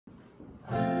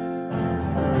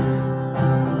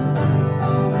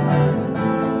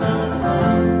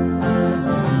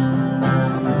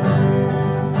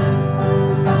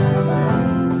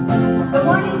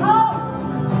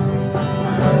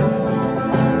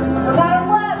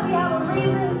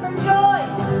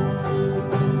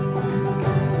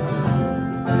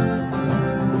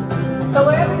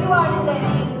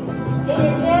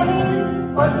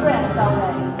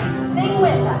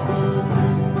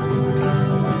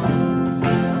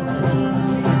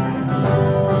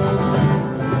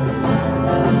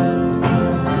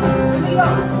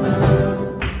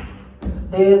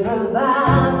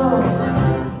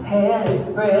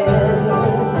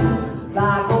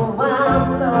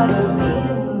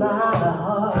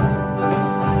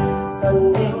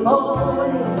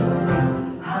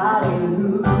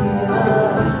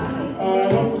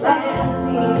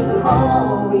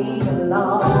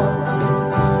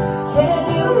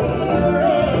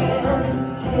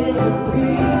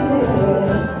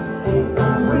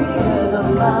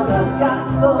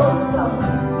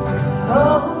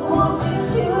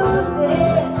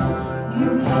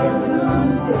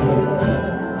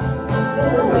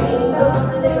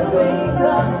nothing, there ain't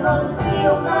nothing gonna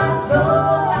steal my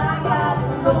joy. I got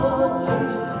no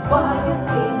church choir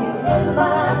singing in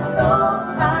my soul.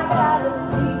 I got a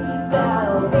sweet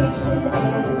salvation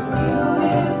and it's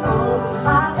beautiful.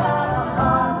 I got a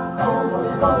heart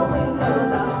overflowing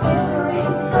 'cause I've been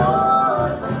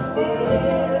restored.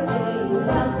 There ain't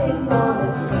nothing gonna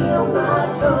steal my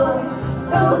joy.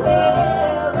 No,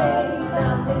 there ain't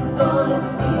nothing gonna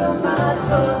steal my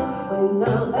joy. When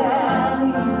the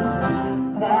valleys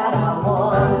that I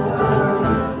wander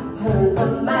turn to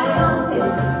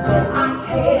mountains that I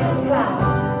can't climb,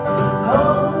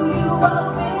 oh, you are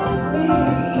with me,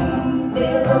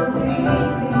 never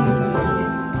leave me.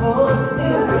 Oh,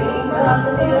 there ain't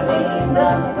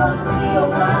nothing gonna steal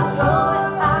my joy.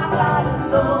 I got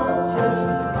no church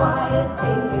choir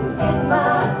singing in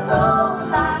my soul.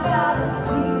 I got a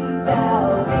sweet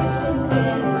salvation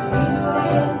and it's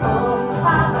beautiful.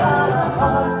 I got a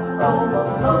heart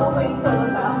overflowing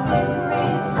 'cause I've been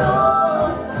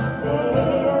restored.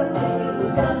 There ain't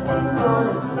nothing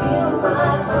gonna steal my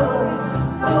joy.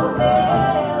 No,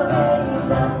 there ain't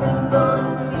nothing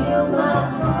gonna steal my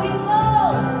joy.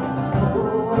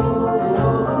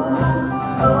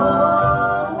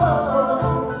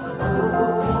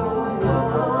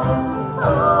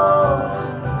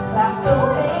 Clap your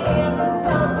hands and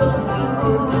stomp your feet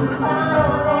till you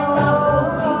climb that gospel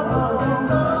because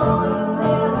it's all you'll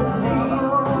ever need.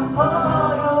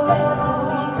 All you'll ever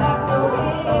need. Clap your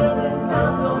hands and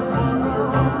stomp your feet till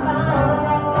you climb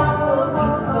that gospel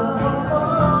because it's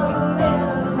all you'll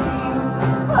ever need.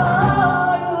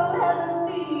 All you'll ever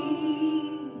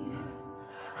need.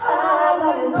 I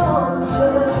got an old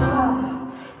church choir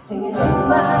singing in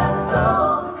my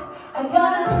soul. I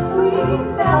got a sweet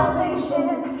salvation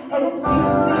and it's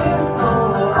beautiful.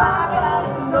 I got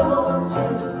an old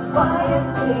church choir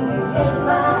singing in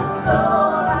my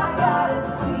soul. I got a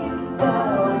sweet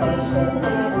salvation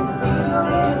and it's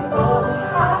beautiful.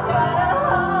 I got a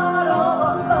heart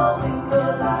overflowing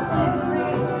 'cause I've been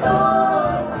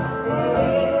restored.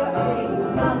 There ain't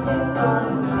nothing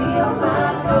gonna steal my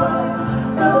joy.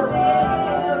 No,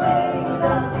 there ain't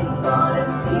nothing gonna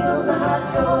steal my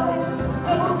joy.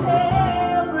 No,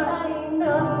 there ain't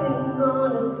nothing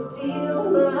gonna steal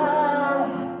my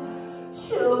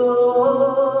joy.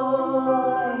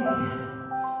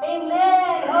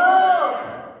 Amen. Oh.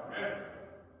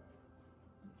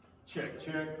 Check,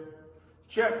 check.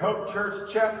 Check, Hope Church,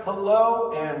 check.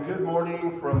 Hello and good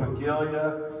morning from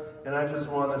Magalia. And I just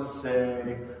want to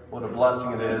say what a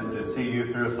blessing it is to see you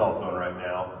through a cell phone right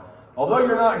now. Although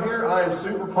you're not here, I am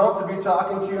super pumped to be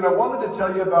talking to you. And I wanted to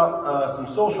tell you about some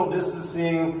social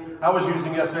distancing I was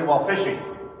using yesterday while fishing.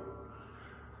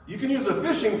 You can use a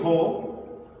fishing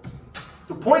pole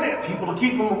to point at people to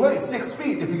keep them away 6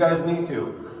 feet if you guys need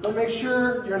to. But make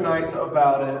sure you're nice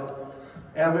about it.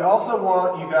 And we also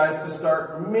want you guys to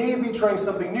start maybe trying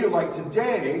something new. Like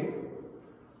today,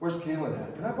 where's Kaylin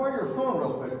at? Can I borrow your phone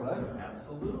real quick, bud?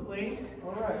 Absolutely.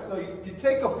 All right, so you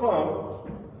take a phone,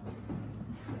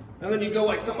 and then you go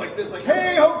like something like this, like,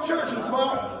 hey, Hope Church, and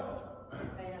smile.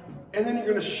 And then you're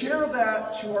going to share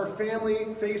that to our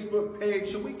family Facebook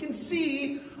page so we can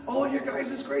see all your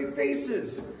guys' great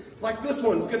faces. Like this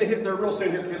one's going to hit there real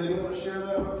soon. Here, Kaylin, you want to share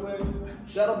that real quick?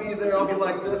 That'll be there. I'll be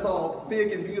like this, all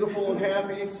big and beautiful and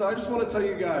happy. So I just want to tell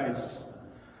you guys,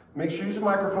 make sure you use a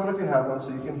microphone if you have one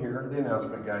so you can hear the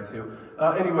announcement guy too.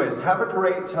 Anyways, have a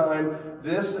great time.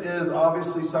 This is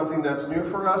obviously something that's new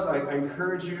for us. I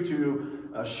encourage you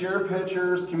to share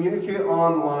pictures, communicate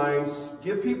online,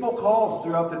 give people calls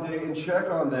throughout the day and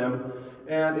check on them.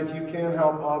 And if you can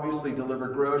help, obviously deliver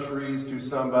groceries to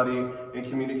somebody and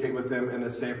communicate with them in a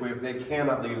safe way. If they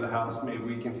cannot leave the house, maybe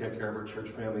we can take care of our church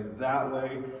family that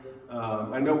way.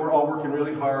 I know we're all working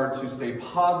really hard to stay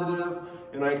positive,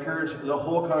 and I encourage the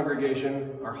whole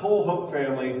congregation, our whole Hope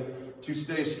family, to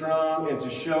stay strong and to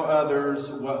show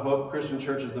others what Hope Christian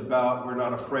Church is about. We're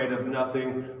not afraid of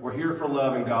nothing. We're here for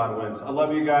love and God wins. I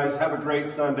love you guys. Have a great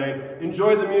Sunday.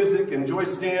 Enjoy the music. Enjoy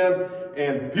Stan.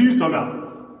 And peace on out.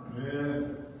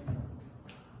 Amen.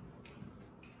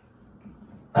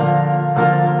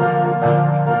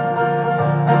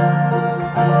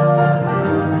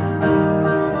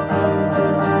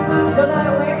 No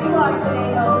matter where you are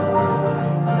today, Hope,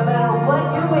 no matter what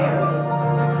you're wearing,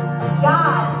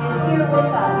 God is here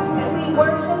with us, and we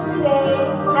worship today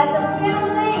as a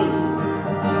family.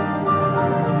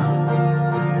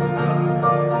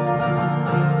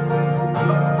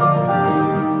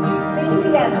 Sing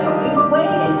together. We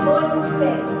waited for this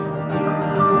day.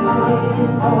 We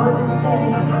waited for this day.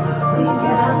 We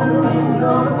gathered in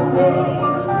your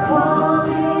name,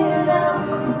 calling out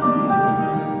to you.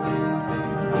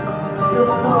 You're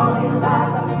calling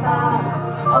like a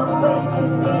fire,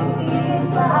 awakening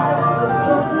desire. But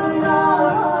burn our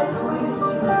hearts with you.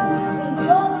 Sing,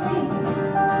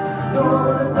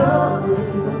 you're the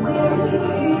reason we're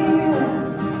here.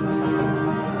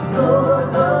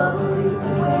 You're the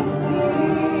reason we're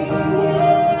singing.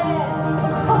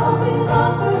 Open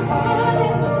up the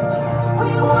heavens,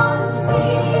 we want to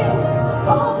see you.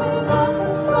 Open up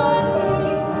the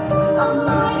floodgates, a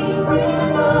mighty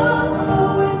river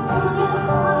flowing from your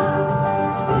heart,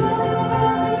 filling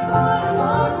every part of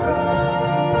our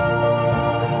praise.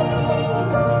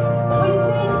 We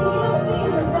sing to you,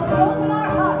 Jesus, that we open our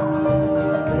hearts,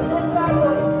 we lift our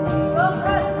voice, your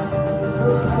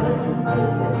presence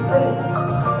in this place,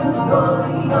 your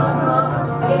glory on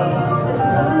our face,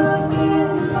 and look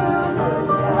into the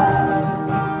sky.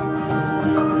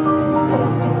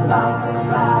 Descending like a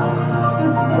cloud,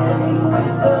 you're standing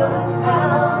with us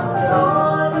now.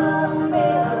 Lord,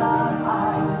 unveil our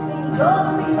eyes, sing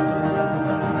your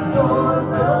reason, you're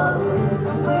the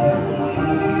reason we're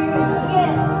here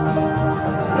again.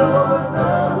 You're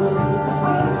the reason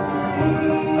we're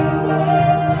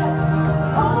singing.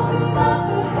 Open up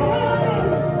the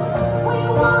heavens, we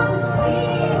want to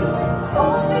see you.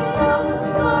 Open up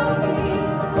the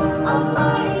floodgates, a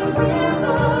mighty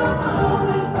river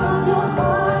flowing from your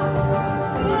heart,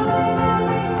 filling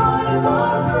every part of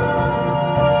our praise.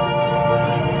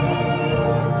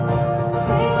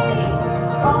 Sing,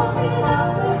 open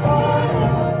up the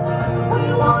heavens,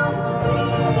 we want to see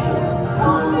you.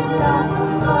 Open up the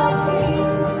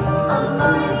floodgates, a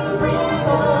mighty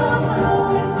river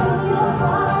flowing from your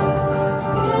heart,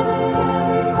 filling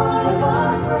every part of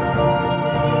our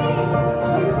praise.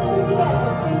 We sing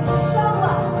together, sing, show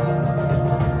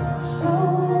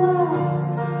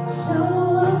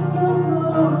us your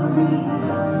glory.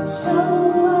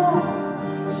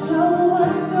 Show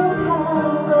us your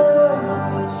power.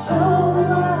 Show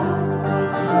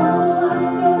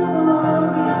us your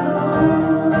glory,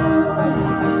 Lord.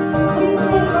 We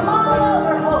sing from all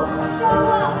over hope. Show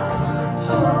us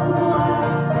your glory.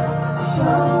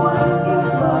 Show us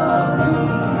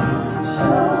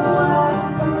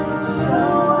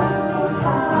your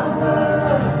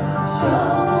power.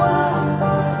 Show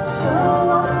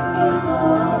us your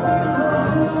glory,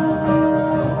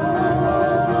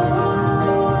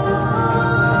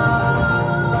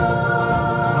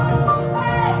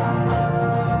 Hey!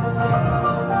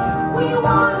 We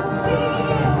want to see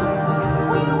you.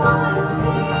 We want to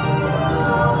see you.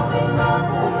 Open up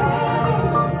the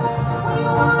heavens. We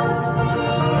want to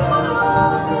see you.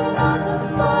 Open up the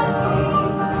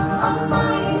floodgates. A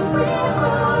mighty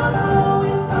river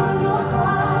flowing from your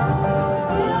heart,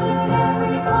 filling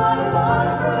every part of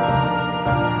our praise.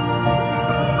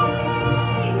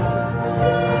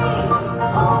 Sing,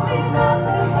 open up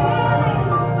the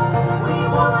heavens. We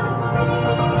want to see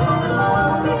you.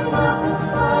 Open up the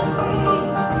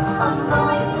floodgates, a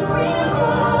mighty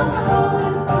river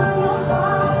flowing from your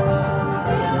heart,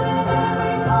 filling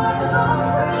every part of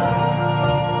our praise.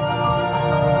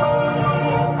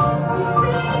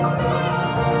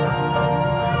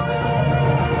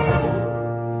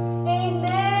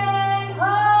 Amen.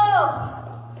 Hope.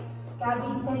 God,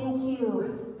 we thank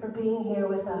you for being here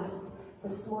with us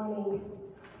this morning.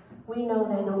 We know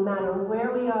that no matter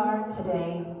where we are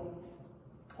today,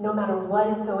 no matter what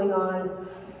is going on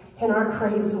in our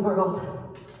crazy world,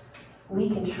 we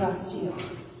can trust you.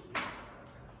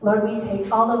 Lord, we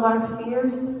take all of our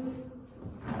fears,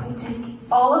 we take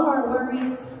all of our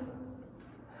worries,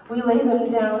 we lay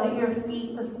them down at your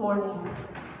feet this morning,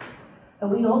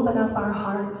 and we open up our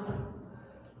hearts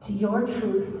to your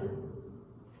truth.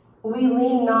 We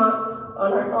lean not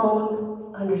on our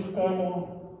own understanding,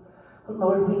 but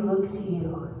Lord, we look to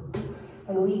you,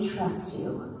 and we trust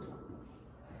you.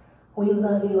 We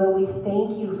love you, and we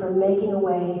thank you for making a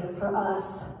way for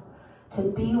us to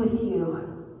be with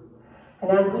you.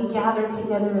 And as we gather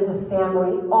together as a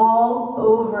family all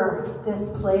over this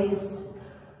place,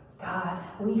 God,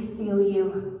 we feel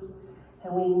you,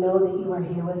 and we know that you are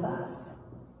here with us.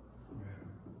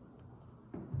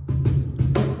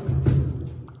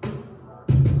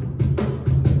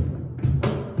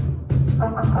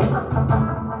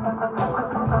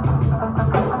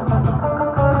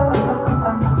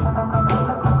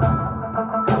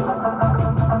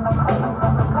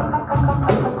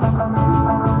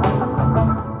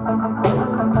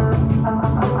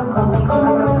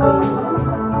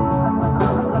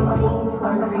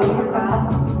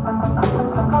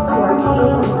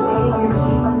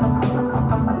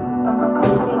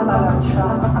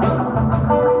 Trust.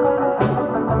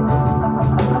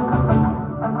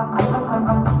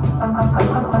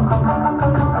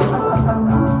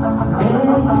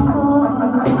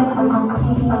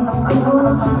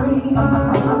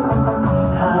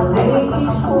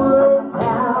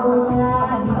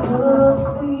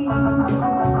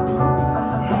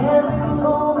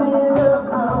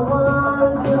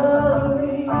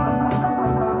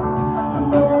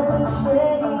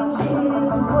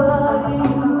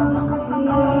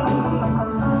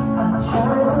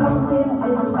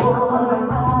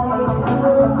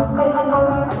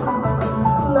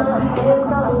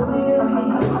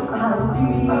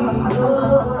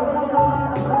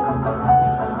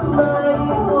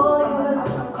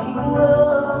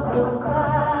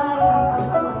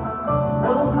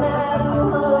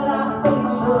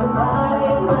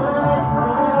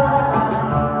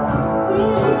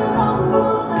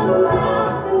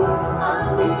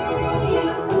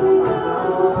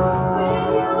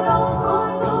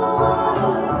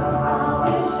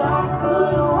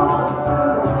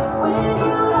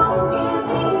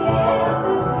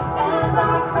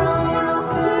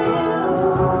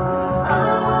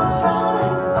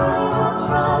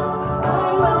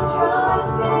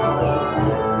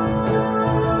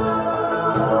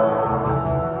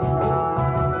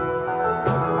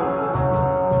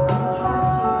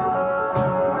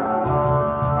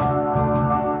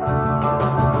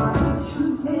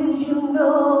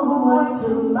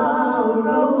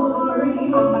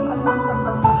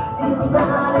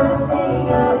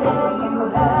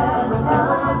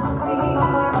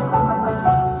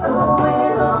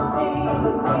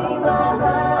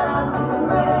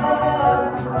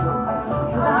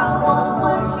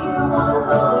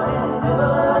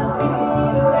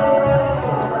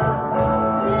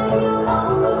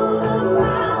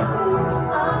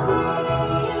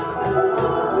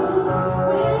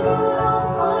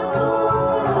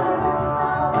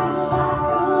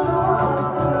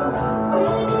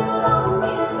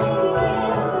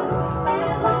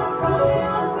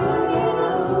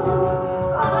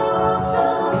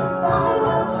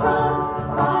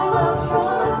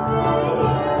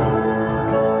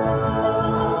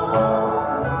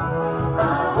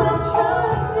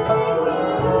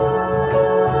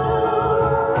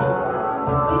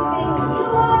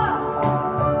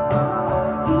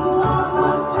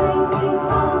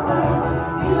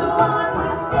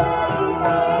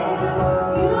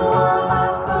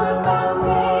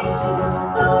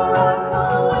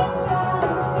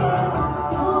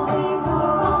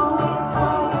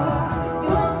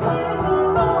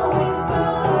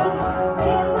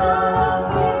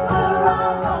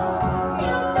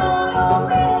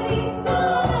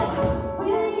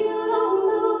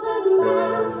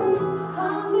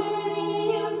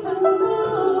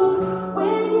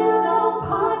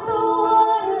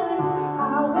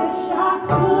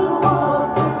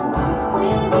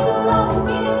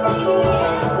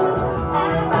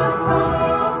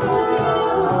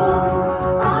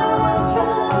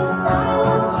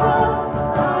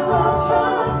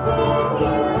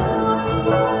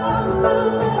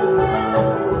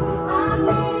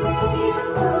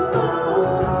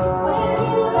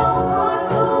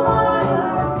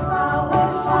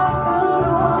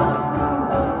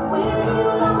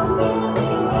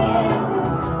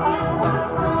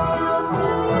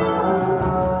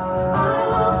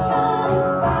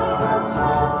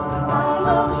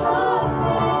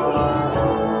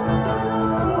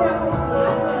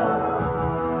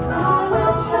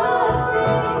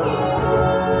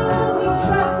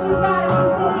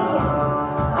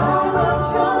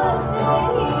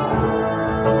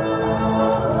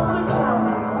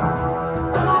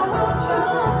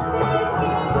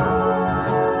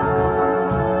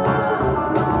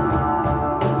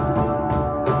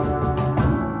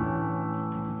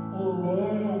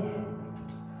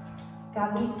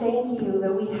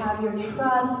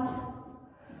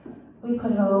 We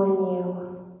put it all in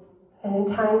you. And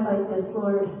in times like this,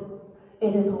 Lord,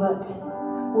 it is what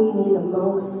we need the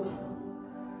most.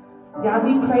 God,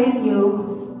 we praise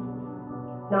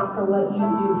you, not for what you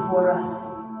do for us.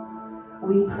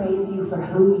 We praise you for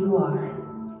who you are.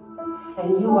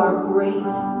 And you are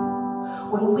great.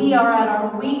 When we are at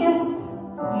our weakest,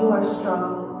 you are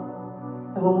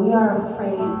strong. And when we are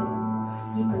afraid,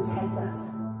 you protect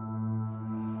us.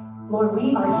 Lord,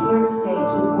 we are here today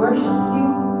to worship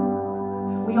you.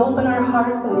 We open our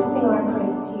hearts and we sing our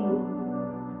praise to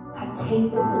you. God,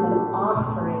 take this as an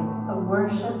offering of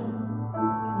worship.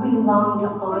 We long to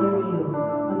honor you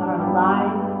with our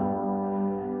lives,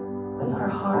 with our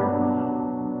hearts,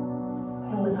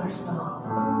 and with our song.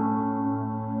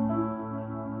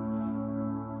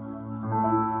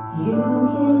 You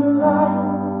give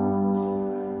life,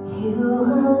 you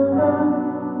are love.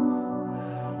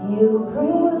 You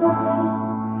bring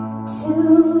light to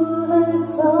the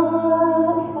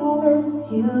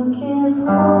darkness. You give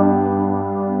hope.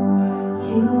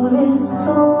 You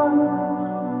restore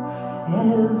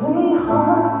every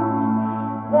heart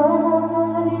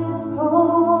that is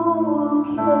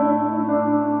broken.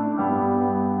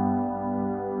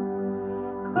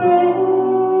 Great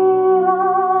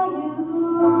are you,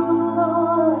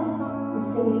 Lord. We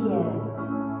sing again.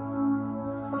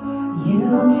 You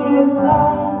give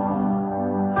life.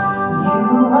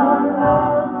 You are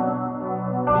love.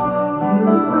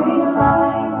 You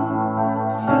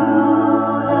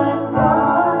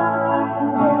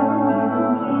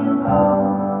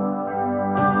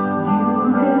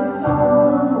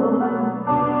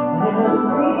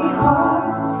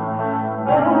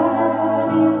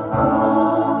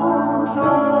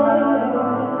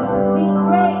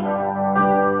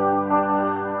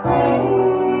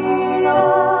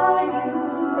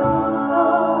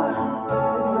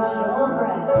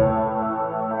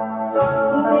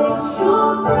It's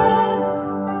your breath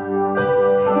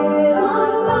in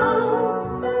our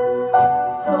lungs,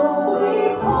 so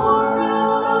we pour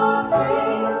out our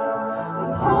praise. We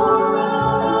pour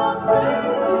out our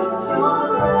praise. It's your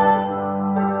breath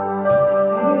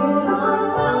in our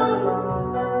lungs,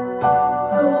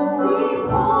 so we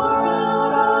pour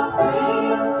out our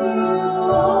praise to you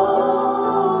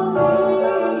only.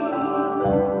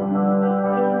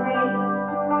 Sing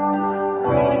great,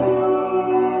 great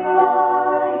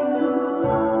are you,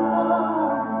 Lord.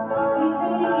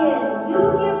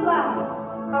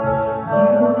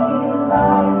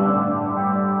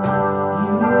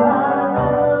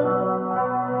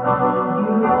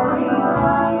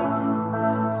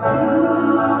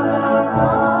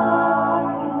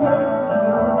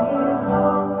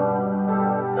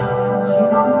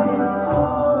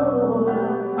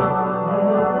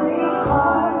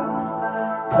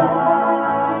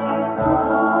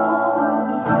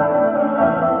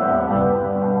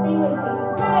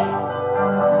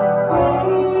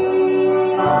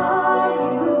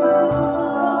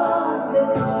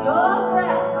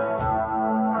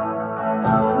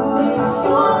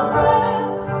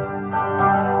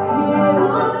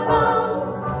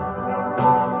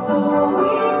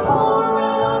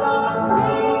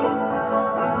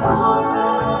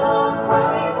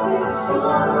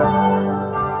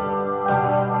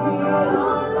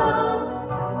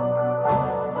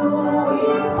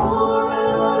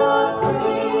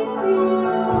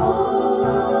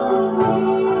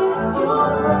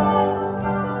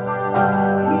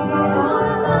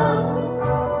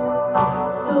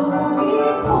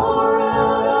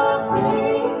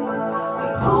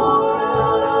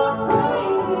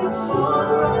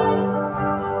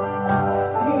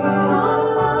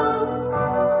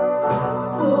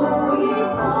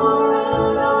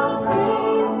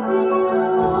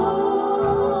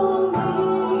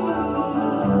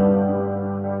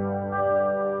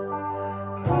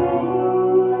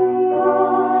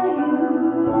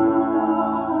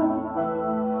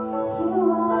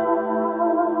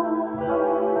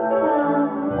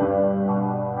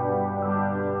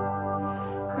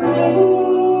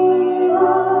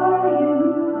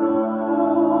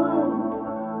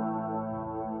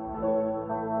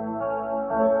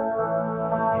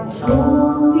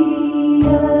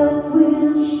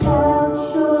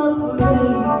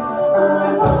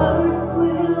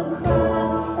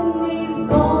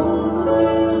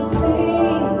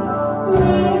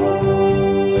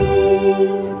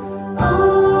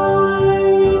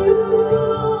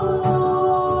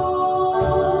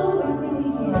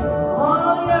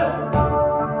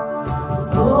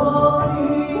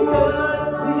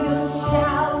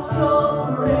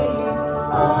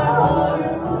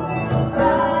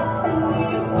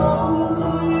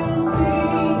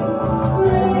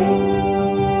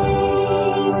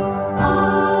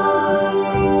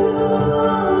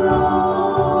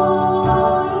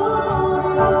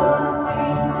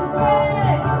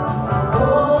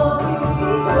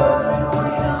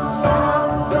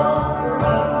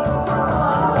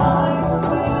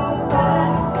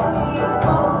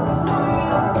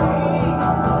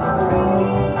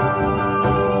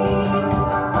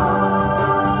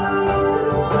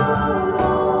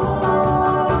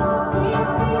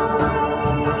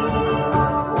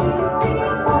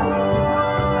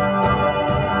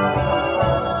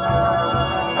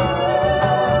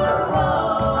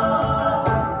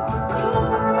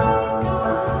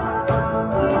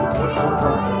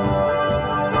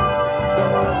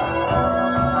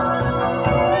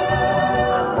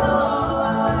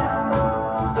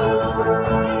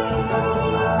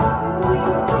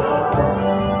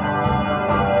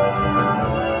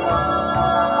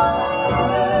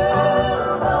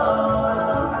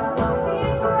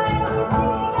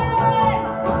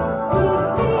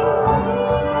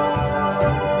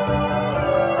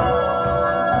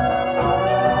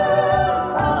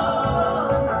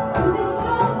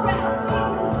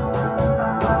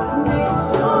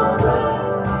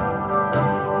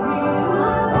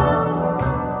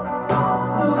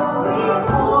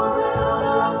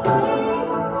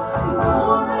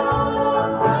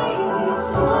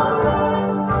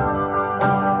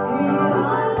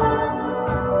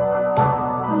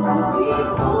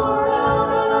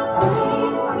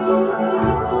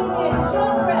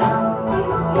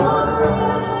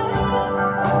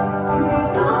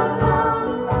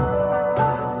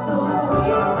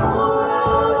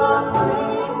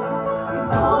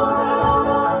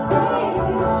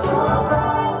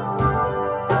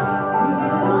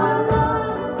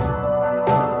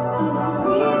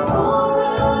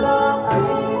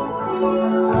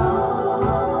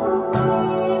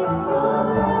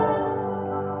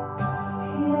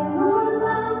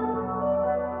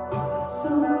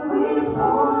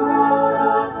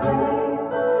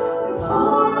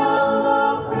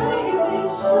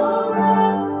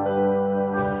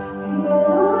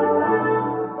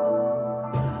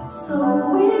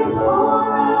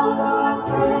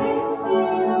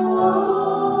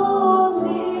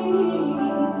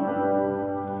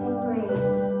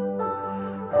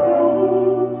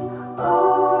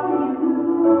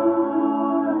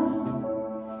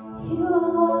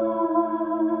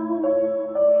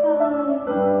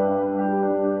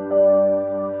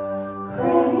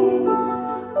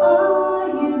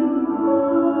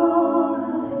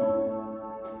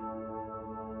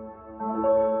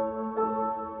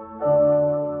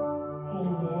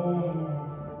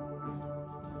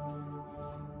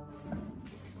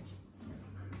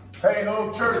 Hey,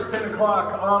 Hope Church, 10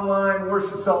 o'clock online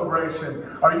worship celebration.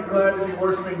 Are you glad to be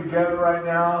worshiping together right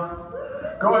now?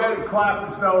 Go ahead and clap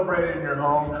and celebrate in your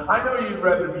home. I know you'd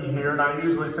rather be here, and I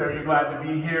usually say, are you glad to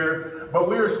be here? But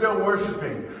we are still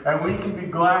worshiping, and we can be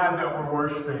glad that we're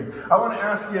worshiping. I want to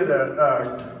ask you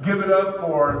to give it up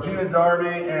for Gina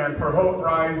Darby and for Hope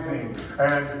Rising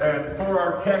and for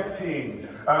our tech team.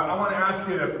 I want to ask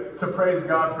you to praise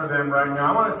God for them right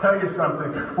now. I want to tell you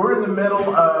something. We're in the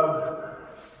middle of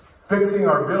fixing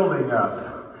our building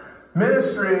up.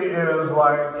 Ministry is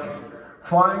like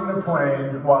flying the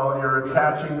plane while you're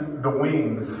attaching the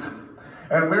wings.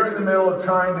 And we're in the middle of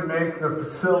trying to make the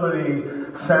facility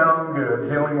sound good,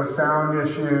 dealing with sound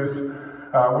issues.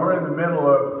 We're in the middle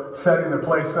of setting the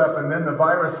place up, and then the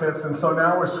virus hits, and so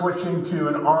now we're switching to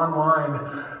an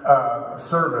online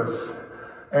service.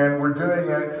 And we're doing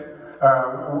it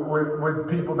with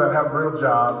people that have real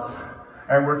jobs.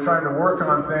 And we're trying to work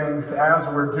on things as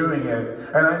we're doing it.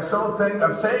 And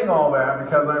I'm saying all that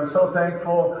because I'm so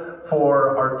thankful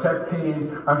for our tech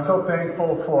team. I'm so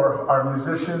thankful for our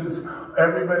musicians.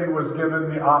 Everybody was given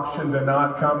the option to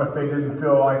not come if they didn't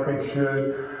feel like they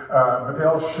should. But they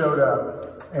all showed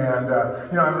up. And,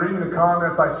 I'm reading the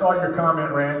comments. I saw your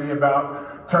comment, Randy,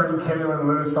 about turning Kaylin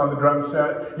loose on the drum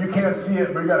set. You can't see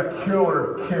it, but we got a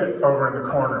killer kit over in the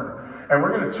corner. And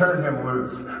we're going to turn him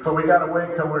loose. But we got to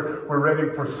wait till we're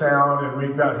ready for sound, and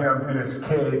we've got him in his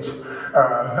cage.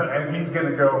 And he's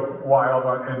going to go wild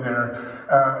in there.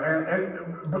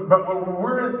 But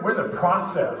we're in the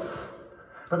process.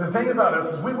 But the thing about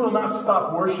us is we will not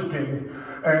stop worshiping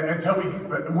until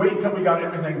we got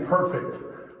everything perfect.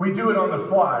 We do it on the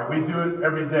fly. We do it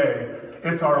every day.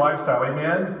 It's our lifestyle.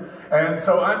 Amen? And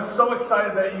so I'm so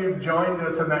excited that you've joined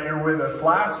us and that you're with us.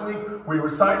 Last week, we were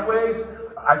sideways.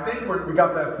 I think we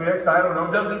got that fixed. I don't know.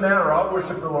 It doesn't matter. I'll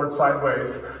worship the Lord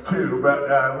sideways too. But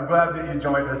we're glad that you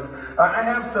joined us. I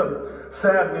have some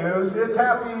sad news.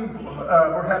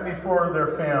 We're happy for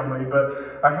their family.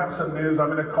 But I have some news. I'm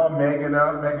going to call Megan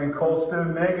up. Megan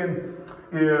Colston. Megan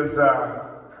is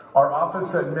our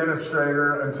office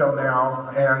administrator until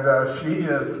now. And she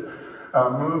is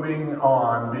moving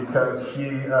on because she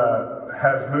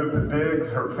has moved to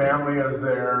Biggs. Her family is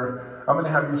there. I'm going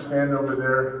to have you stand over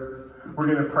there. We're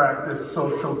going to practice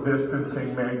social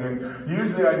distancing, Megan.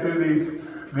 Usually I do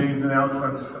these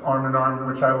announcements arm in arm,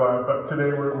 which I love, but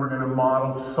today we're going to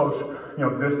model social,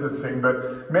 distancing.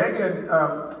 But Megan,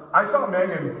 I saw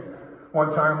Megan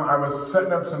one time. I was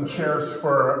setting up some chairs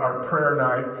for our prayer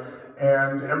night,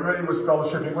 and everybody was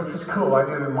fellowshipping, which was cool. I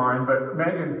didn't mind, but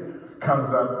Megan comes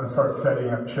up and starts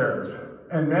setting up chairs.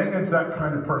 And Megan's that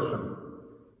kind of person.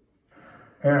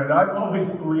 And I've always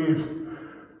believed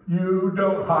you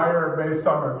don't hire based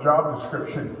on a job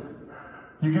description.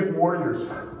 You get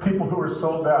warriors, people who are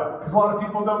sold out. Because a lot of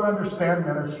people don't understand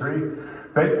ministry.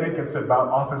 They think it's about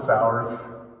office hours,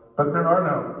 but there are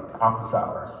no office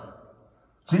hours.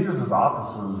 Jesus'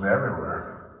 office was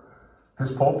everywhere.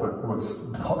 His pulpit was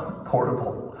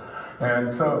portable. And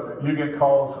so you get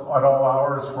calls at all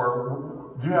hours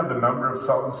for, do you have the number of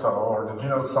so-and-so? Or did you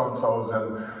know so-and-so's?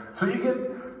 And so you get,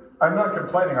 I'm not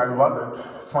complaining, I love it.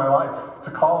 It's my life, it's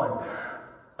a calling.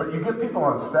 But you get people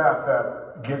on staff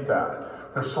that get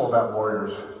that. They're sold out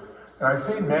warriors. And I've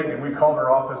seen Megan, we called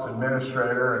her office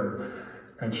administrator,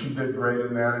 and she did great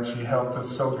in that, and she helped us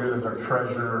so good as our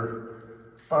treasurer.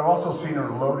 But I've also seen her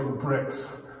loading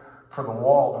bricks for the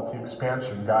wall that the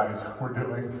expansion guys were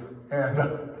doing.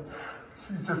 And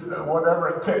she's just, whatever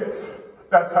it takes.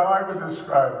 That's how I would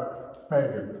describe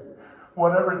Megan.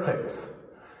 Whatever it takes.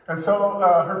 And so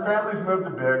her family's moved to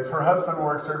Biggs. Her husband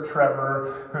works there,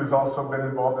 Trevor, who's also been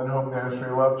involved in Hope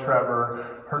Ministry. Love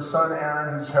Trevor. Her son,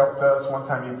 Aaron, who's helped us. One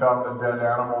time he found a dead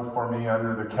animal for me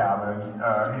under the cabin.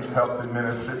 He's helped in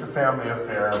ministry. It's a family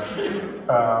affair.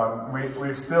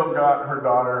 We've still got her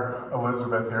daughter,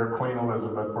 Elizabeth, here, Queen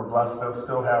Elizabeth. We're blessed to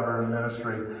still have her in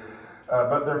ministry.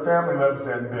 But their family lives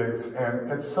in Biggs,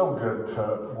 and it's so good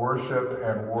to worship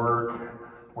and work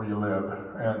where you live.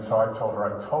 And so I told her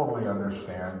I totally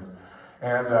understand.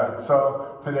 And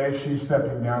so today she's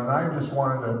stepping down, and I just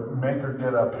wanted to make her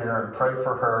get up here and pray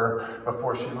for her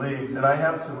before she leaves. And I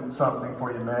have something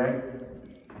for you, Meg.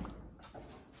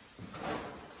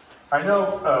 I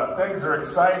know things are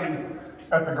exciting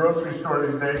at the grocery store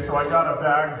these days, so I got a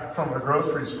bag from the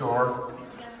grocery store.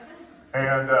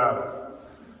 And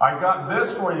I got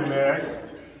this for you, Meg.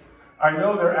 I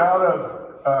know they're out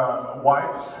of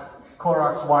wipes,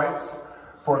 Clorox wipes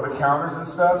for the counters and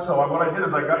stuff. So what I did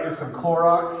is I got you some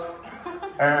Clorox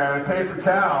and a paper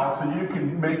towel so you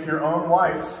can make your own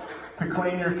wipes to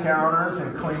clean your counters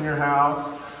and clean your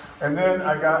house. And then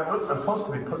I got, oops, I'm supposed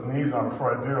to be putting these on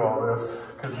before I do all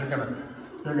this, because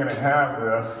you're gonna have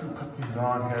this. Put these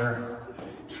on here.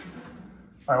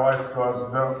 My wife's gloves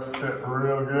don't fit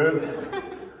real good.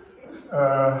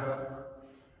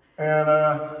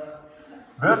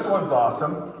 This one's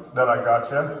awesome that I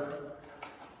got you.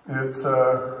 It's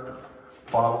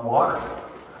bottled water.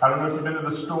 I don't know if you've been to the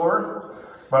store,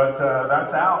 but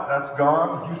that's out, that's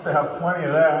gone. Used to have plenty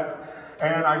of that.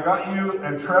 And I got you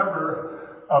and Trevor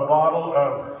a bottle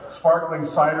of sparkling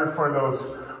cider for those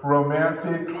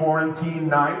romantic quarantine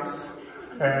nights.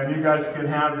 And you guys can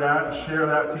have that and share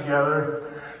that together.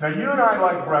 Now, you and I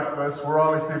like breakfast. We're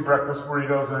always doing breakfast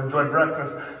burritos and enjoy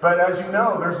breakfast. But as you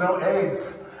know, there's no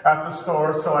eggs at the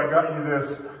store, so I got you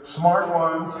this Smart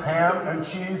Ones ham and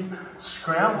cheese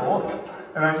scramble.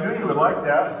 And I knew you would like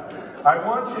that. I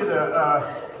want you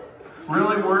to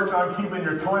really work on keeping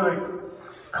your toilet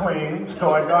clean.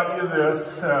 So I got you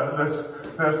this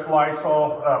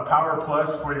Lysol Power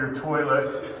Plus for your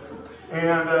toilet.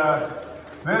 And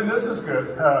then this is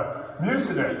good.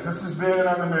 Mucinex. This has been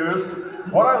on the news.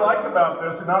 What I like about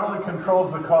this, it not only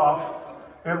controls the cough,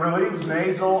 it relieves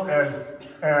nasal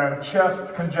and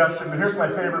chest congestion. But here's my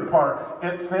favorite part.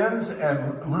 It thins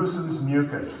and loosens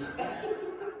mucus.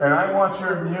 And I want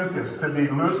your mucus to be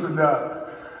loosened up,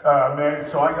 Meg.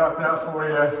 So I got that for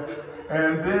you.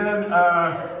 And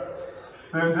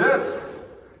then this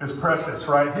is precious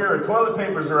right here. Toilet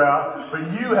papers are out, but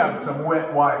you have some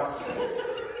wet wipes.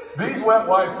 These wet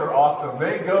wipes are awesome.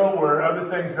 They go where other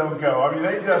things don't go. I mean,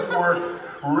 they just work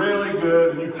really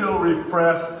good, and you feel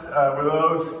refreshed with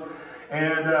those.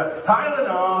 And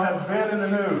Tylenol has been in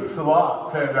the news a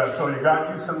lot, and so you got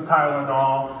you some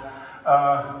Tylenol.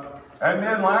 And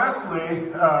then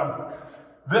lastly,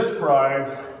 this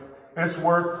prize is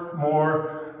worth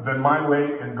more than my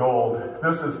weight in gold.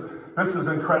 This is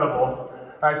incredible.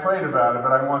 I prayed about it,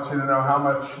 but I want you to know how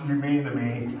much you mean to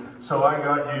me. So I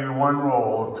got you one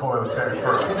roll of toilet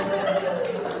paper.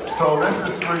 So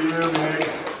this is for you, Meg.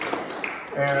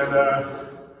 And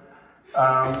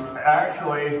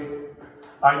actually,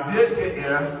 I did get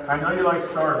you, I know you like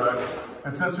Starbucks,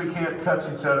 and since we can't touch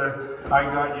each other, I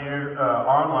got you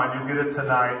online, you get it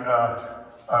tonight,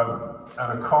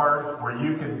 a card where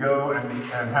you can go and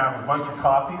have a bunch of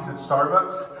coffees at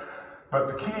Starbucks. But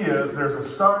the key is there's a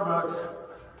Starbucks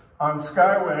on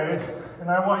Skyway, and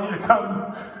I want you to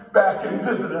come back and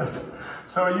visit us.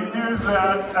 So you use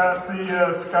that at the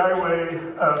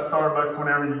Skyway Starbucks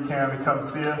whenever you can to come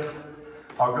see us.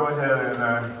 I'll go ahead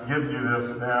and give you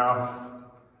this now.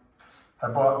 I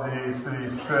bought these to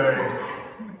say,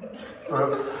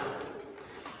 oops.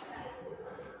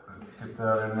 Let's get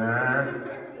that in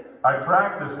there. I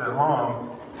practiced at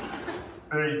home.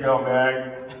 There you go,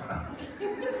 Meg.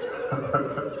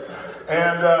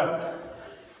 And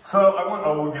so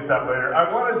we'll get that later.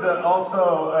 I wanted to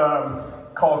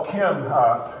also call Kim.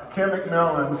 Kim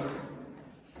McMillan,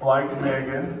 like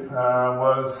Megan,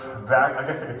 I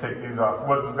guess I could take these off,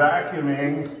 was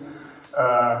vacuuming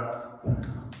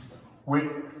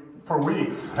for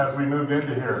weeks as we moved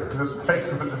into here. This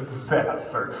place was a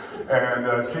disaster.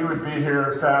 And she would be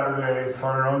here Saturdays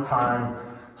on her own time,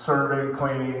 serving,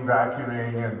 cleaning,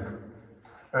 vacuuming, and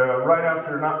right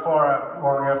after, not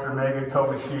long after Megan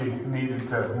told me she needed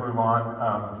to move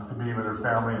on to be with her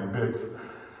family in Biggs,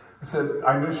 I said,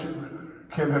 I knew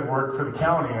Kim had worked for the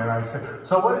county, and I said,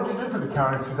 so what did you do for the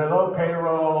county? She said, oh,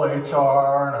 payroll,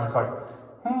 HR, and I was like,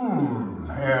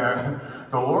 and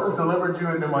the Lord has delivered you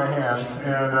into my hands.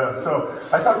 And so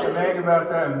I talked to Meg about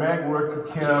that, and Meg worked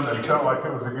with Kim and felt like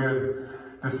it was a good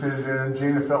decision.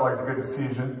 Gina felt like it was a good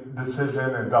decision,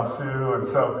 and Dasu, and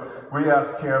so we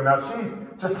asked Kim. Now she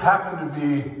just happened to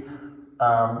be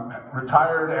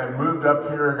retired and moved up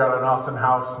here, got an awesome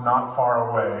house not far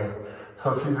away.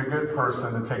 So she's a good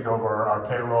person to take over our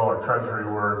payroll, our treasury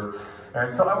work.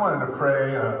 And so I wanted to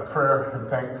pray a prayer and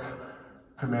thanks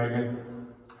to Megan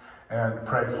and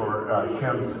pray for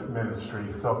Kim's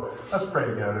ministry. So let's pray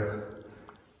together.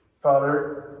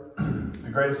 Father,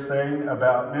 the greatest thing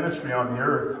about ministry on the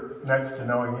earth, next to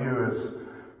knowing you, is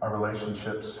our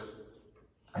relationships.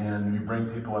 And you bring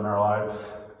people in our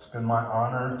lives. It's been my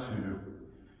honor to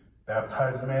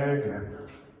baptize Meg and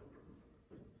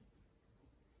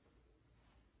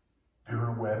do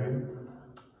her wedding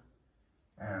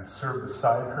and serve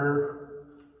beside her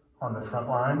on the front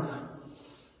lines.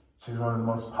 She's one of the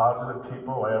most positive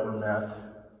people I ever met,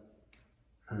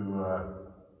 who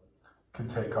could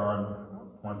take on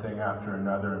one thing after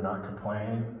another and not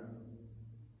complain.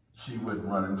 She would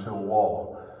run into a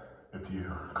wall if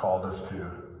you called us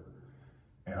to.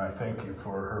 And I thank you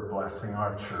for her blessing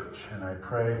our church. And I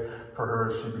pray for her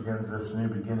as she begins this new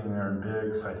beginning there in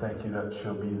Biggs. I thank you that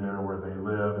she'll be there where they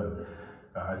live. And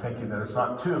I thank you that it's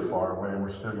not too far away and we're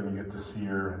still going to get to see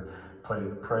her.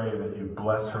 And pray that you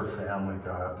bless her family,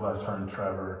 God. Bless her and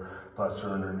Trevor. Bless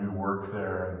her in her new work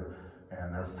there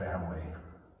and their family.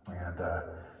 And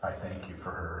I thank you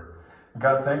for her. And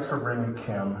God, thanks for bringing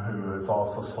Kim, who is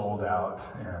also sold out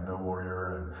and a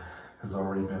warrior and has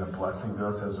already been a blessing to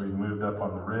us as we moved up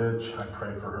on the ridge. I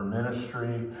pray for her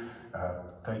ministry.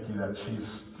 Thank you that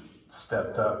she's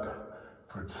stepped up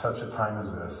for such a time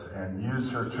as this and use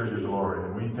her to your glory.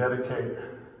 And we dedicate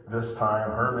this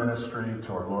time, her ministry,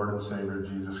 to our Lord and Savior,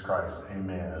 Jesus Christ.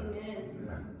 Amen.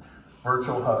 Amen.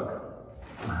 Virtual hug.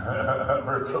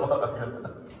 Virtual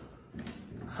hug.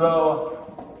 So,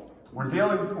 we're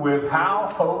dealing with how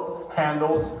hope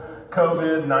handles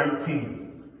COVID-19.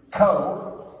 Co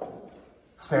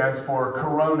stands for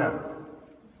corona.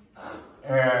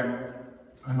 And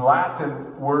the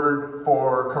Latin word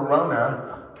for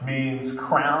corona means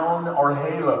crown or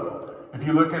halo. If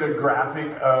you look at a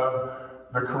graphic of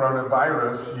the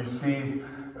coronavirus, you see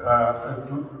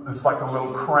it's like a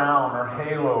little crown or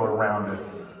halo around it.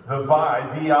 The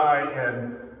V-I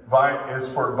is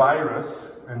for virus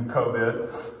in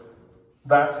COVID.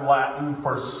 That's Latin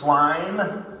for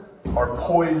slime or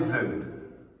poison.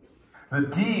 The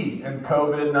D in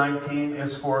COVID-19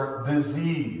 is for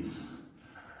disease.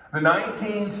 The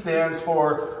 19 stands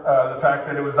for the fact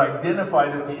that it was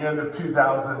identified at the end of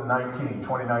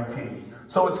 2019.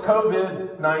 So it's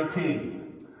COVID-19.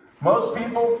 Most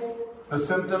people, the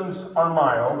symptoms are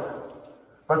mild,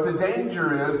 but the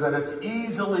danger is that it's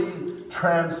easily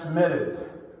transmitted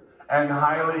and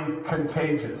highly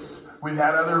contagious. We've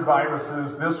had other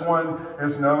viruses. This one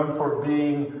is known for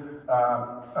being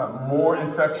more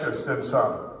infectious than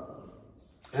some.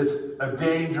 It's a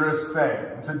dangerous thing.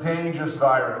 It's a dangerous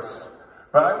virus.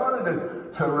 But I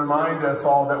wanted to remind us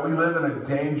all that we live in a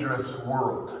dangerous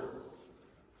world.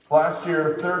 Last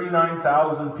year,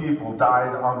 39,000 people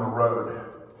died on the road.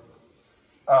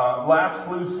 Last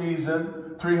flu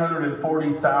season,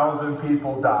 340,000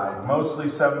 people died, mostly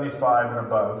 75 and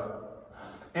above.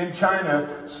 In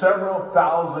China, several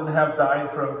thousand have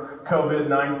died from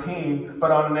COVID-19,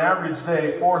 but on an average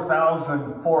day,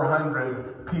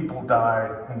 4,400 people die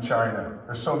in China.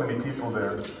 There's so many people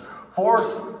there.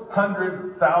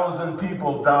 400,000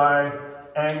 people die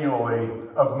annually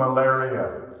of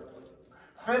malaria.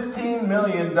 15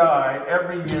 million die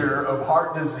every year of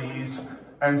heart disease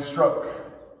and stroke.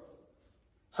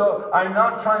 So I'm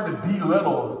not trying to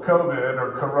belittle COVID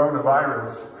or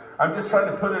coronavirus. I'm just trying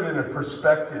to put it in a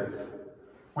perspective.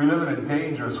 We live in a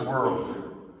dangerous world.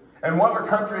 And what our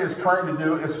country is trying to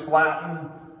do is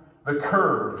flatten the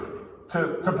curve,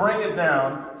 to bring it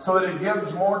down so that it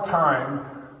gives more time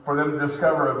for them to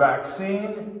discover a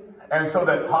vaccine and so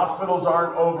that hospitals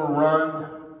aren't overrun.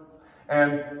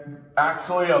 And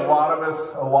actually, a lot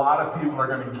of people are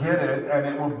going to get it, and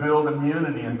it will build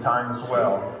immunity in time as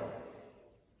well.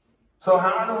 So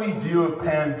how do we view a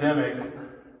pandemic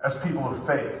as people of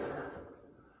faith?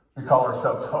 We call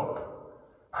ourselves Hope.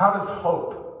 How does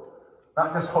Hope,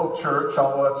 not just Hope Church,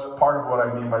 although that's part of what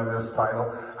I mean by this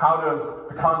title, how does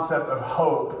the concept of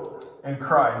hope in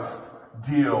Christ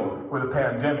deal with a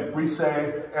pandemic? We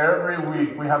say every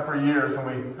week, we have for years, when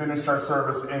we finish our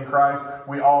service in Christ,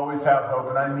 we always have hope.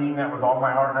 And I mean that with all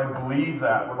my heart, and I believe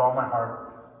that with all my heart.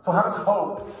 So how does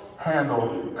hope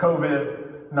handle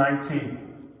COVID-19?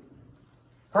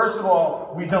 First of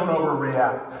all, we don't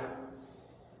overreact.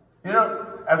 You know,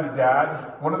 as a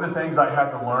dad, one of the things I had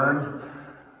to learn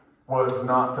was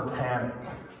not to panic.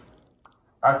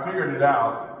 I figured it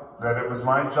out that it was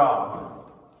my job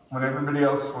when everybody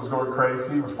else was going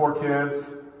crazy with 4 kids,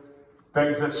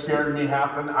 things that scared me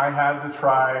happened. I had to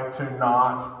try to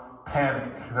not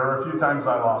panic. There were a few times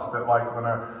I lost it, like when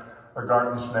a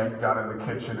garden snake got in the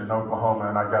kitchen in Oklahoma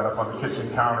and I got up on the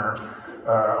kitchen counter.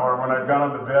 Or when I got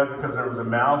on the bed because there was a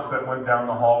mouse that went down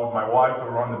the hall with my wife. We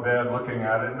were on the bed looking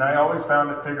at it. And I always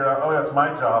figured out, oh, that's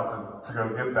my job to go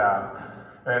get that.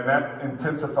 And that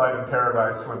intensified in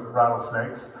paradise with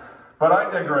rattlesnakes. But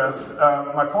I digress.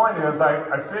 My point is,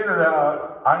 I figured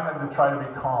out I had to try to be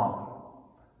calm.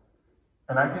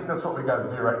 And I think that's what we got to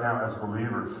do right now as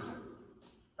believers,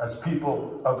 as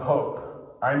people of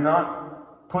hope. I'm not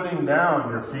putting down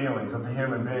your feelings of the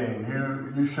human being.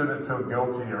 You shouldn't feel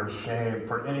guilty or ashamed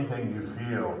for anything you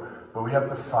feel. But we have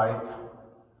to fight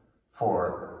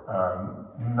for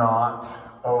not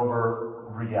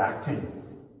overreacting.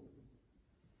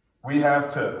 We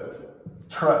have to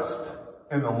trust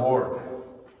in the Lord.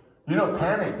 You know,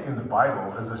 panic in the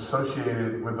Bible is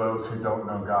associated with those who don't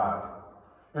know God.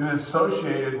 It is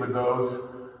associated with those,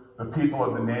 the people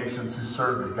of the nations who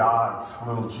serve the gods,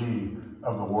 little g,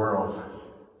 of the world.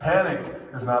 Panic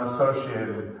is not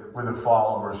associated with the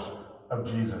followers of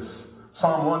Jesus.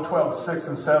 Psalm 112, 6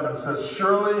 and 7 says,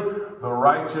 surely the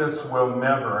righteous will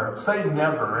never, say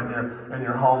never in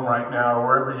your home right now, or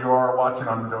wherever you are watching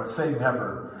on the door, say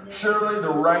never. Surely the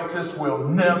righteous will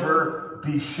never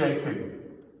be shaken.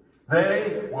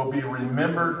 They will be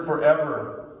remembered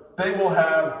forever. They will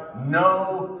have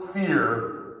no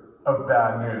fear of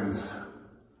bad news.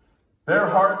 Their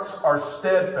hearts are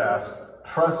steadfast,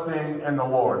 trusting in the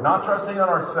Lord. Not trusting in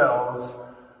ourselves,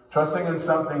 trusting in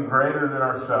something greater than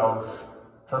ourselves,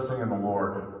 trusting in the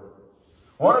Lord.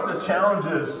 One of the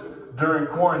challenges during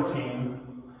quarantine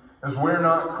is we're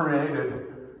not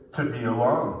created to be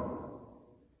alone.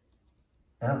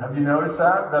 Have you noticed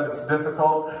that it's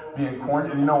difficult being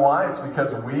quarantined? You know why? It's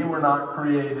because we were not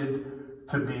created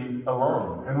to be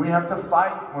alone. And we have to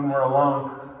fight when we're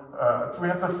alone. We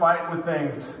have to fight with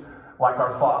things like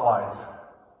our thought life,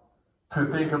 to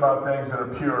think about things that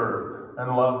are pure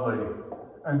and lovely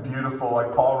and beautiful,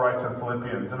 like Paul writes in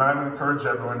Philippians. And I would encourage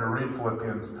everyone to read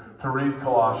Philippians, to read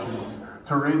Colossians,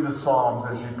 to read the Psalms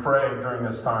as you pray during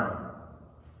this time.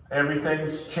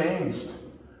 Everything's changed.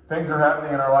 Things are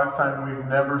happening in our lifetime we've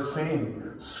never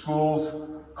seen. Schools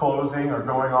closing or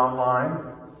going online.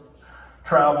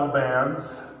 Travel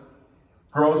bans.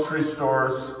 Grocery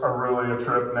stores are really a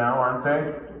trip now, aren't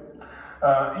they?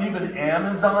 Even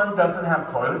Amazon doesn't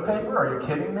have toilet paper. Are you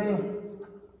kidding me?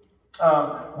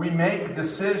 We make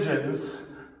decisions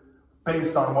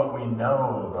based on what we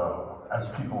know, though, as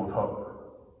people of hope.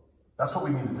 That's what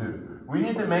we need to do. We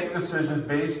need to make decisions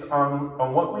based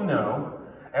on what we know,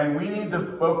 and we need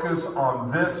to focus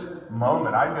on this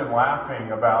moment. I've been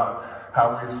laughing about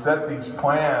how we've set these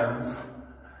plans,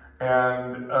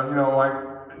 and, like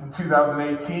in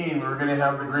 2018, we were going to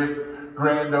have the great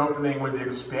grand opening with the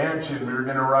expansion. We were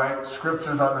going to write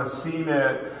scriptures on the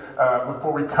cement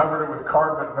before we covered it with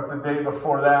carpet, but the day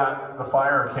before that, the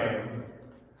fire came.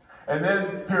 And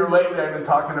then here lately, I've been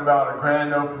talking about a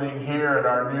grand opening here at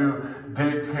our new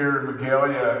digs here in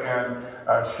Magalia,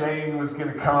 and Shane was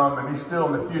going to come, and he's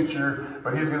still in the future,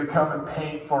 but he's going to come and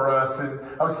paint for us. And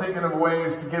I was thinking of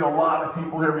ways to get a lot of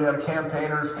people here. We have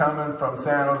campaigners coming from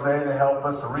San Jose to help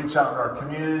us to reach out to our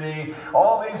community.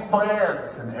 All these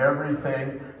plans, and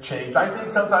everything changed. I think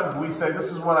sometimes we say,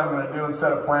 this is what I'm going to do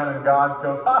instead of planning. God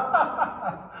goes, ha ha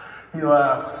ha. He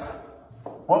laughs.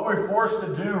 What we're forced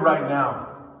to do right now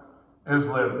is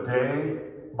live day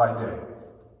by day,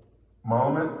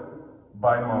 moment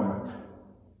by moment.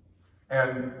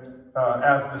 And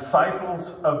as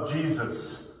disciples of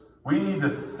Jesus, we need to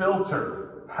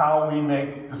filter how we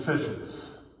make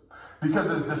decisions.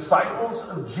 Because as disciples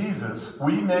of Jesus,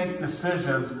 we make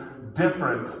decisions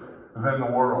different than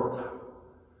the world.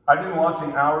 I've been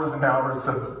watching hours and hours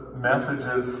of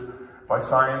messages by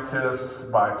scientists,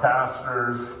 by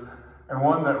pastors, and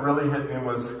one that really hit me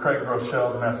was Craig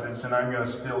Rochelle's message, and I'm going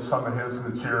to steal some of his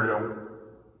material.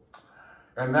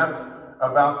 And that's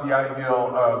about the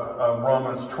ideal of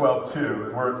Romans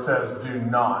 12:2, where it says, do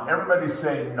not. Everybody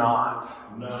say not.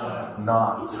 Not.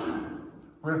 Not.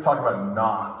 We're going to talk about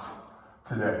not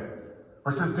today.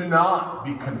 Where it says, do not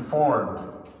be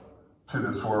conformed to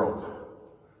this world,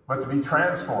 but to be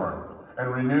transformed and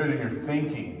renewed in your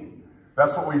thinking.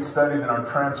 That's what we studied in our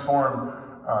Transform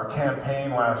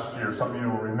campaign last year. Some of you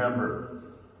will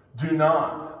remember. Do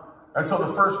not. And so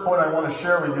the first point I want to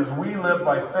share with you is we live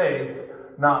by faith,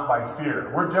 not by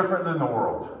fear. We're different than the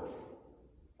world.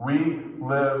 We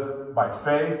live by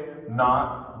faith,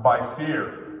 not by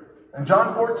fear. In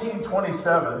John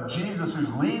 14:27, Jesus,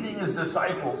 who's leading his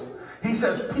disciples, he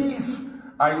says, peace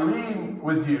I leave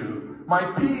with you. My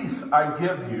peace I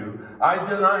give you. I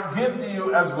do not give to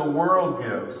you as the world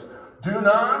gives. Do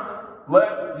not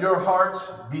let your hearts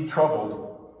be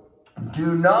troubled.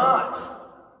 Do not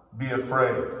be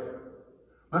afraid.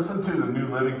 Listen to the New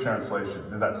Living Translation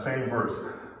in that same verse.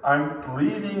 I'm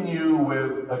leaving you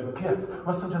with a gift.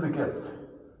 Listen to the gift.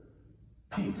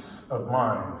 Peace of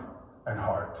mind and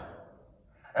heart.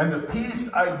 And the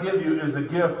peace I give you is a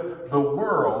gift the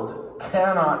world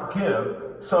cannot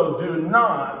give. So do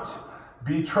not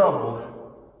be troubled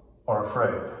or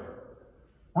afraid.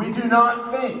 We do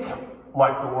not think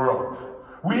like the world.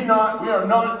 We are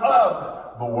not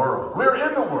of the world. We're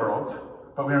in the world,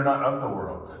 but we are not of the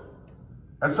world.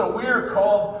 And so we are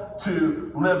called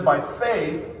to live by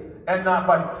faith and not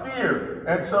by fear.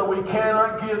 And so we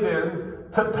cannot give in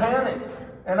to panic.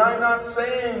 And I'm not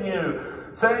saying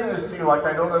this to you like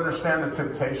I don't understand the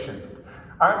temptation.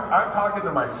 I'm talking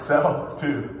to myself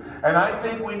too. And I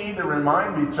think we need to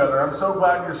remind each other. I'm so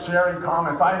glad you're sharing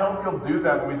comments. I hope you'll do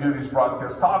that when we do these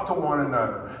broadcasts. Talk to one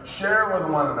another. Share with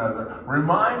one another.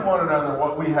 Remind one another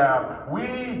what we have.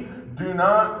 We do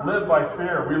not live by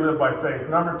fear. We live by faith.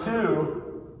 Number two,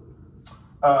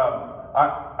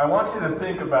 I want you to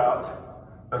think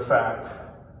about the fact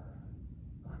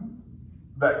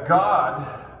that God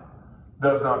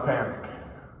does not panic.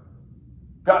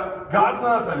 God's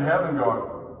not up in heaven going,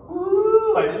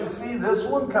 ooh, I didn't see this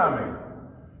one coming.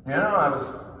 You know, I was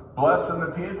blessing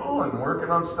the people and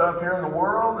working on stuff here in the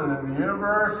world and in the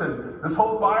universe, and this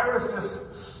whole virus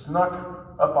just snuck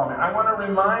up on me. I want to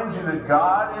remind you that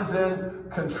God is in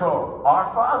control. Our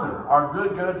Father, our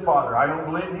good Father. I don't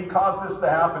believe He caused this to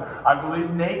happen. I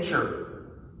believe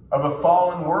nature of a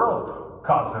fallen world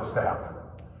caused this to happen.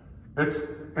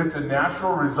 It's a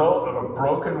natural result of a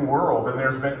broken world, and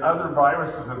there's been other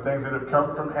viruses and things that have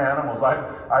come from animals.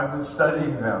 I've been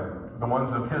studying them, the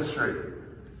ones of history.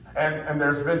 And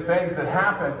there's been things that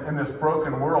happen in this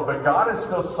broken world, but God is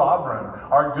still sovereign,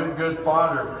 our good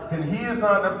Father. And He is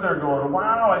not up there going,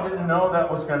 wow, I didn't know that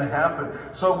was going to happen.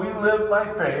 So we live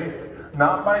by faith,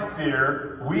 not by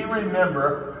fear. We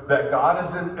remember that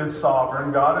God is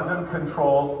sovereign, God is in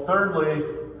control. Thirdly,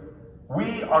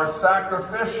 we are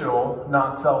sacrificial,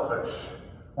 not selfish.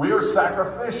 We are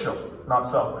sacrificial, not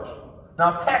selfish.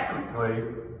 Now, technically,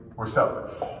 we're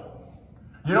selfish.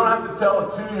 You don't have to tell a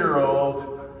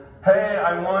 2-year-old, hey,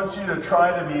 I want you to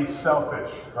try to be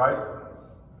selfish, right?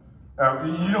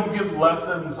 You don't give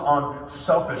lessons on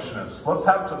selfishness. Let's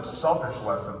have some selfish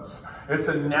lessons. It's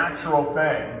a natural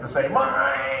thing to say,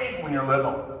 mine, when you're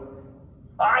little.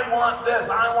 I want this,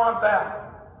 I want that.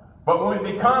 But when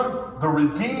we become the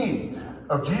redeemed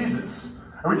of Jesus,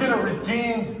 and we get a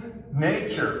redeemed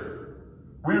nature,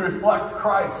 we reflect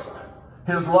Christ,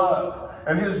 His love,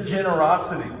 and His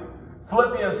generosity.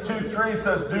 Philippians 2:3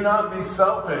 says, do not be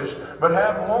selfish, but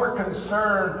have more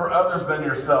concern for others than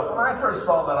yourself. When I first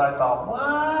saw that, I thought,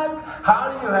 what?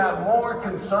 How do you have more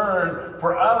concern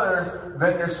for others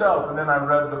than yourself? And then I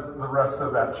read the rest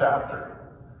of that chapter.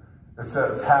 It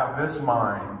says, have this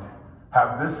mind,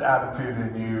 have this attitude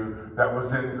in you that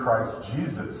was in Christ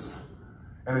Jesus.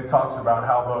 And it talks about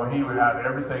how though He had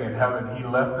everything in heaven, He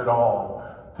left it all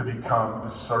to become a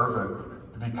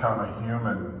servant, to become a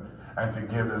human, and to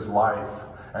give His life.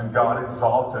 And God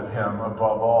exalted Him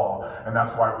above all. And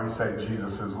that's why we say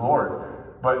Jesus is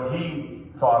Lord. But He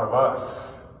thought of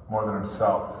us more than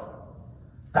Himself.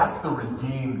 That's the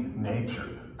redeemed nature.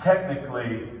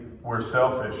 Technically, we're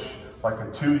selfish, like a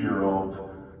 2-year-old.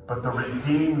 But the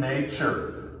redeemed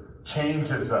nature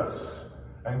changes us.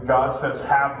 And God says,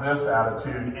 have this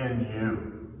attitude in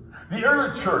you. The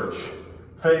early church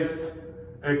faced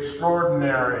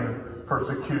extraordinary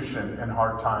persecution in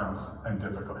hard times and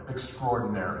difficulty.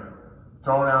 Extraordinary.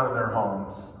 Thrown out of their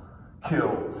homes,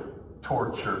 killed,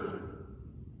 tortured.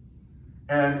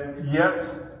 And yet,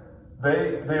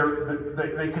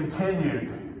 they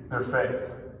continued their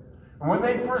faith. And when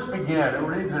they first began, it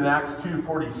reads in Acts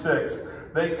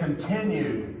 2:46, they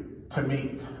continued to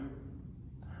meet.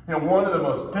 You know, one of the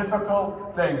most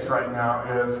difficult things right now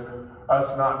is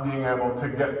us not being able to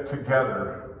get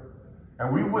together.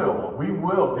 And we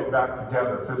will get back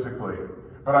together physically.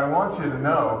 But I want you to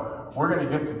know, we're going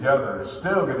to get together,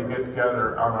 still going to get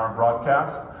together on our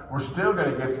broadcast. We're still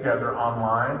going to get together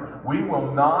online. We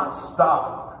will not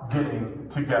stop getting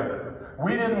together.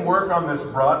 We didn't work on this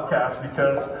broadcast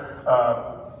because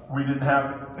we didn't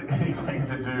have anything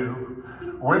to do.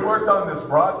 We worked on this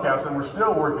broadcast, and we're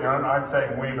still working on it. I'm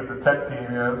saying we, but the tech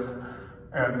team is,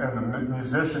 and the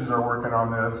musicians are working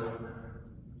on this,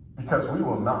 because we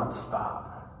will not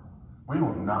stop. We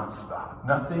will not stop.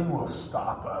 Nothing will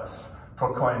stop us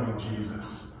proclaiming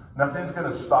Jesus. Nothing's going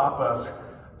to stop us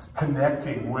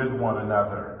connecting with one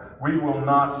another. We will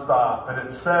not stop. And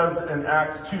it says in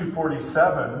Acts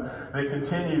 2:47, they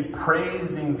continued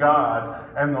praising God,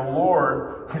 and the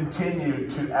Lord continued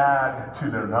to add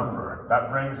to their number. That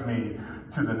brings me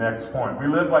to the next point. We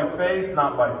live by faith,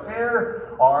 not by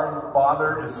fear. Our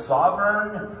Father is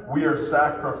sovereign. We are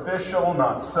sacrificial,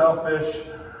 not selfish.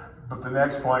 But the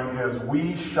next point is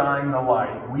we shine the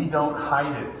light. We don't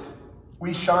hide it.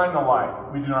 We shine the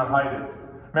light. We do not hide it.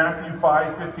 Matthew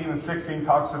 5:15 and 16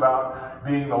 talks about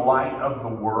being the light of the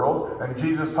world. And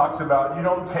Jesus talks about you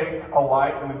don't take a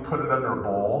light and then put it under a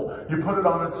bowl. You put it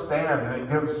on a stand, and it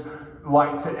gives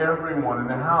light to everyone in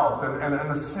the house. And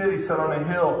a city set on a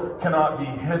hill cannot be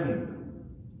hidden.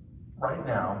 Right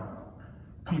now,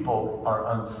 people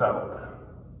are unsettled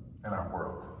in our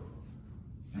world.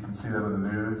 You can see that in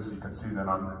the news. You can see that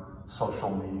on social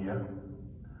media.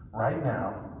 Right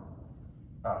now,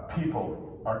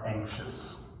 people are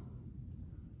anxious.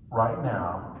 Right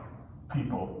now,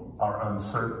 people are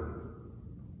uncertain.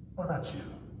 What about you?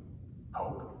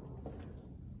 Hope.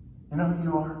 You know who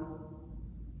you are?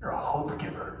 You're a hope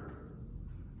giver.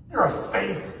 You're a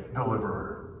faith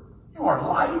deliverer. You are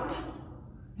light.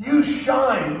 You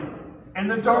shine in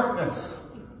the darkness.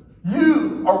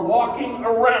 You are walking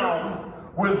around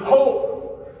with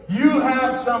hope. You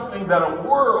have something that a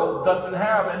world doesn't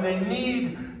have and they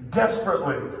need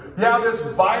desperately. Yeah, this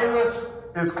virus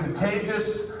is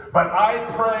contagious, but I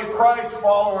pray Christ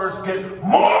followers get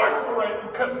more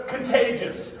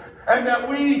contagious and that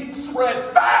we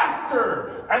spread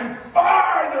faster and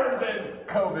farther than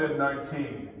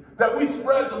COVID-19. That we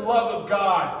spread the love of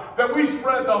God. That we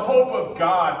spread the hope of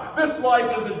God. This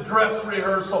life is a dress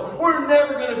rehearsal. We're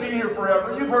never going to be here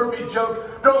forever. You've heard me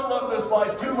joke, don't love this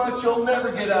life too much, you'll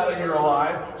never get out of here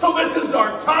alive. So this is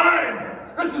our time.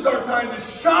 This is our time to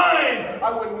shine.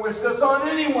 I wouldn't wish this on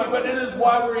anyone, but it is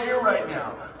why we're here right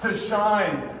now. To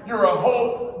shine. You're a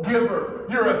hope giver.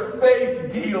 You're a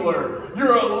faith dealer.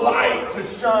 You're a light to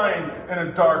shine in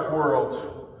a dark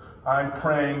world. I'm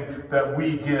praying that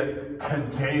we get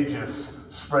contagious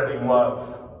spreading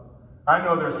love. I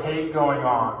know there's hate going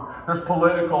on. There's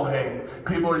political hate.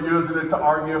 People are using it to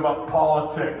argue about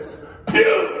politics.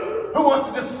 Puke! Who wants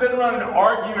to just sit around and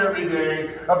argue every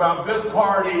day about this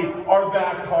party or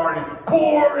that party?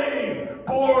 Boring!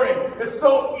 Boring! It's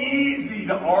so easy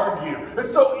to argue.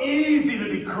 It's so easy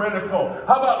to be critical.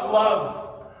 How about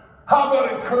love? How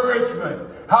about encouragement?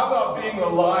 How about being a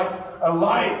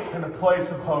light in a place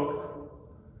of hope?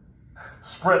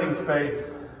 Spreading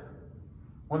faith.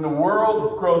 When the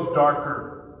world grows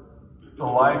darker, the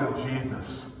light of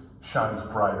Jesus shines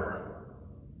brighter.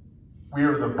 We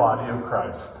are the body of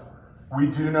Christ. We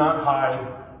do not hide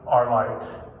our light.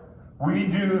 We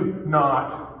do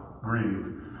not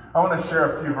grieve. I want to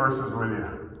share a few verses with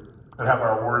you that have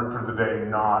our word for the day,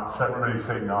 not. So everybody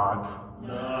say not.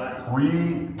 Not.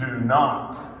 We do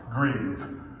not grieve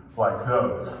like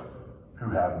those who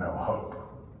have no hope.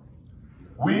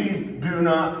 We do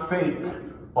not think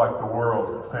like the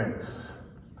world thinks.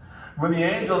 When the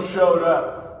angel showed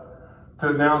up to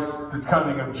announce the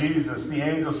coming of Jesus, the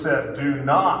angel said, "Do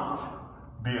not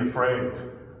be afraid.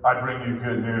 I bring you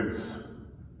good news."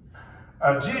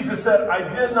 Jesus said, "I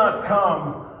did not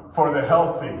come for the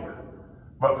healthy,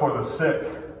 but for the sick."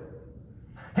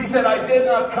 He said, "I did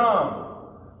not come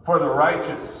for the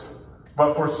righteous,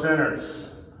 but for sinners,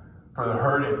 for the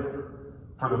hurting,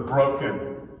 for the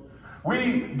broken."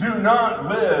 We do not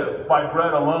live by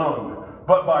bread alone,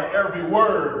 but by every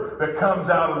word that comes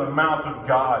out of the mouth of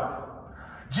God.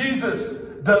 Jesus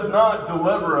does not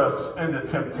deliver us into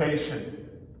temptation.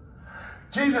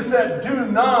 Jesus said, "Do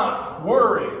not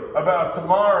worry about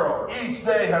tomorrow. Each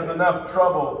day has enough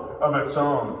trouble of its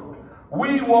own."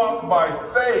 We walk by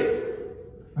faith,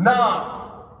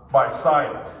 not by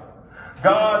sight.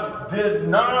 God did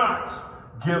not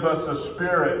give us a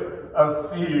spirit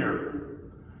of fear.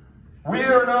 We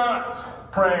are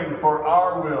not praying for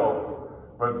our will,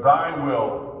 but thy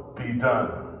will be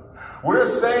done. We're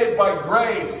saved by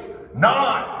grace,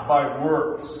 not by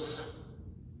works.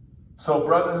 So,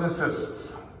 brothers and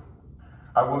sisters,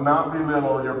 I will not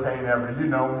belittle your pain ever. You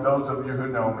know, those of you who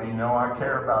know me know I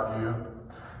care about you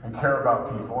and care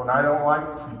about people, and I don't like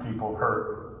to see people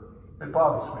hurt. It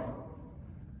bothers me.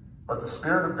 But the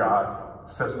Spirit of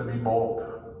God says to be bold,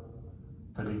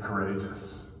 to be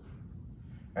courageous.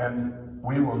 And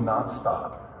we will not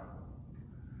stop.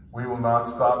 We will not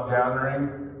stop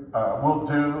gathering. We'll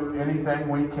do anything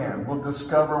we can. We'll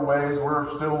discover ways. We're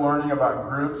still learning about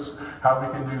groups, how we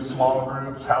can do small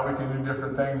groups, how we can do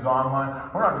different things online.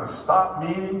 We're not going to stop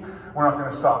meeting. We're not going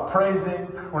to stop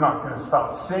praising. We're not going to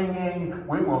stop singing.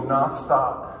 We will not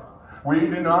stop. We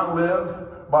do not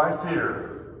live by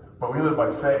fear, but we live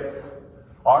by faith.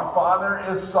 Our Father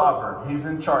is sovereign. He's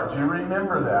in charge. You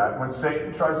remember that when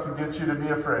Satan tries to get you to be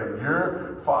afraid.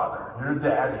 Your Father, your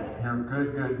daddy, your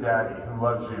good, good daddy who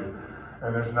loves you.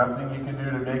 And there's nothing you can do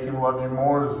to make him love you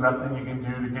more. There's nothing you can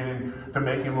do to get him to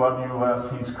make him love you less.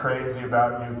 He's crazy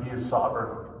about you. He is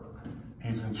sovereign.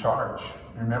 He's in charge.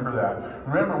 Remember that.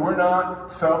 Remember, we're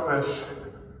not selfish.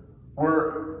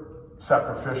 We're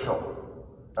sacrificial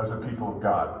as a people of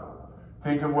God.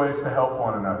 Think of ways to help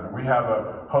one another. We have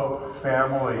a Hope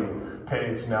Family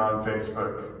page now on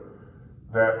Facebook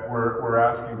that we're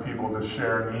asking people to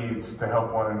share needs to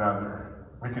help one another.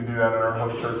 We can do that at our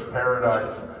Hope Church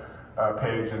Paradise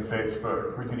page in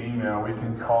Facebook. We can email, we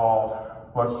can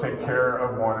call. Let's take care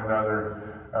of one another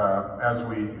as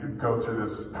we go through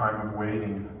this time of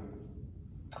waiting.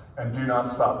 And do not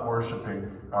stop worshiping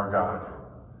our God.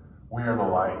 We are the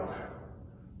light.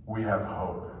 We have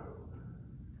hope.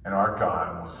 and our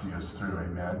God will see us through.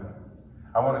 Amen.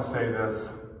 I want to say this,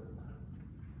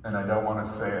 and I don't want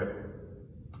to say it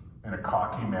in a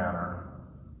cocky manner.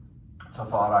 It's a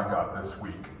thought I got this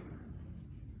week.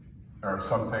 There are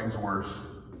some things worse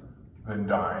than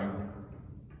dying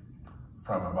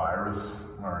from a virus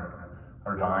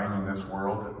or dying in this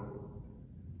world,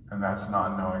 and that's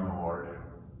not knowing the Lord.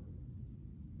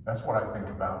 That's what I think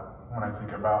about when I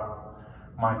think about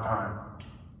my time.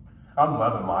 I'm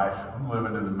loving life. I'm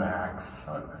living to the max.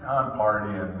 I'm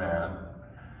partying, man.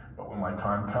 But when my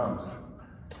time comes,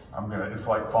 it's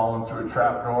like falling through a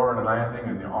trap door and landing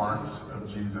in the arms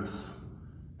of Jesus.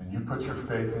 And you put your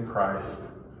faith in Christ,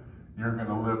 you're going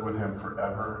to live with him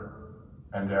forever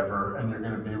and ever. And you're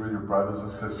going to be with your brothers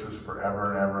and sisters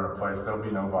forever and ever in a place. There'll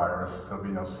be no virus. There'll be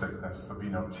no sickness. There'll be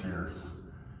no tears.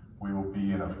 We will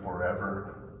be in a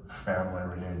forever family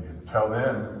reunion. Till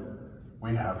then,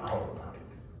 we have hope.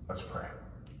 Let's pray.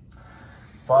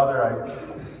 Father,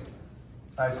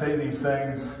 I say these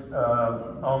things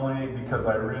only because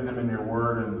I read them in your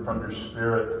word and from your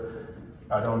spirit.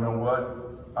 I don't know what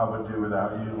I would do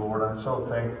without you, Lord. I'm so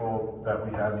thankful that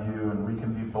we have you and we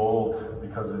can be bold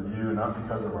because of you, not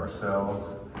because of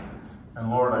ourselves. And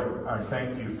Lord, I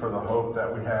thank you for the hope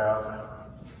that we have.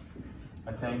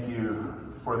 I thank you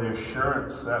for the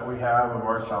assurance that we have of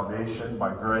our salvation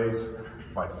by grace,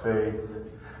 by faith.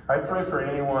 I pray for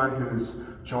anyone who's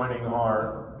joining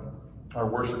our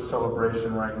worship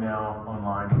celebration right now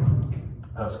online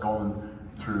that's going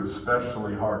through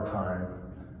especially hard time,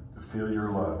 to feel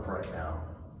your love right now,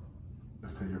 to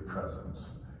feel your presence.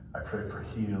 I pray for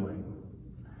healing.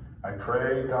 I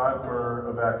pray, God, for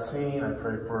a vaccine. I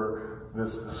pray for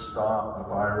this to stop the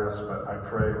virus, but I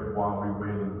pray while we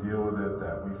wait and deal with it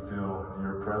that we feel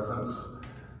your presence.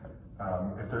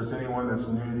 If there's anyone that's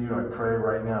new to you, I pray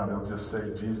right now they'll just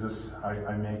say, Jesus,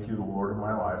 I make you the Lord of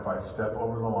my life. I step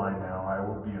over the line now. I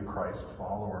will be a Christ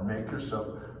follower. Make yourself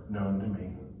known to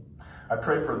me. I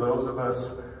pray for those of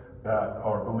us that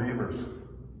are believers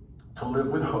to live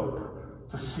with hope,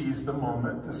 to seize the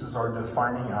moment. This is our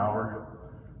defining hour,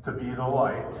 to be the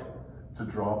light, to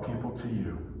draw people to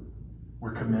you.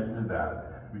 We're committed to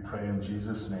that. We pray in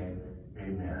Jesus' name,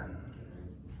 amen.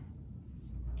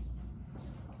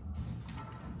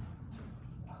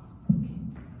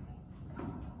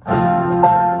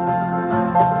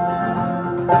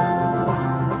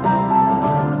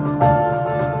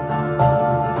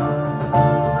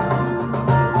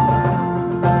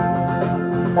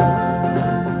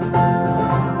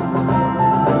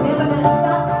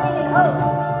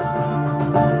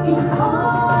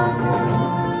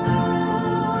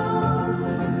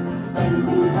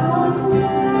 Into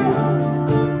darkness.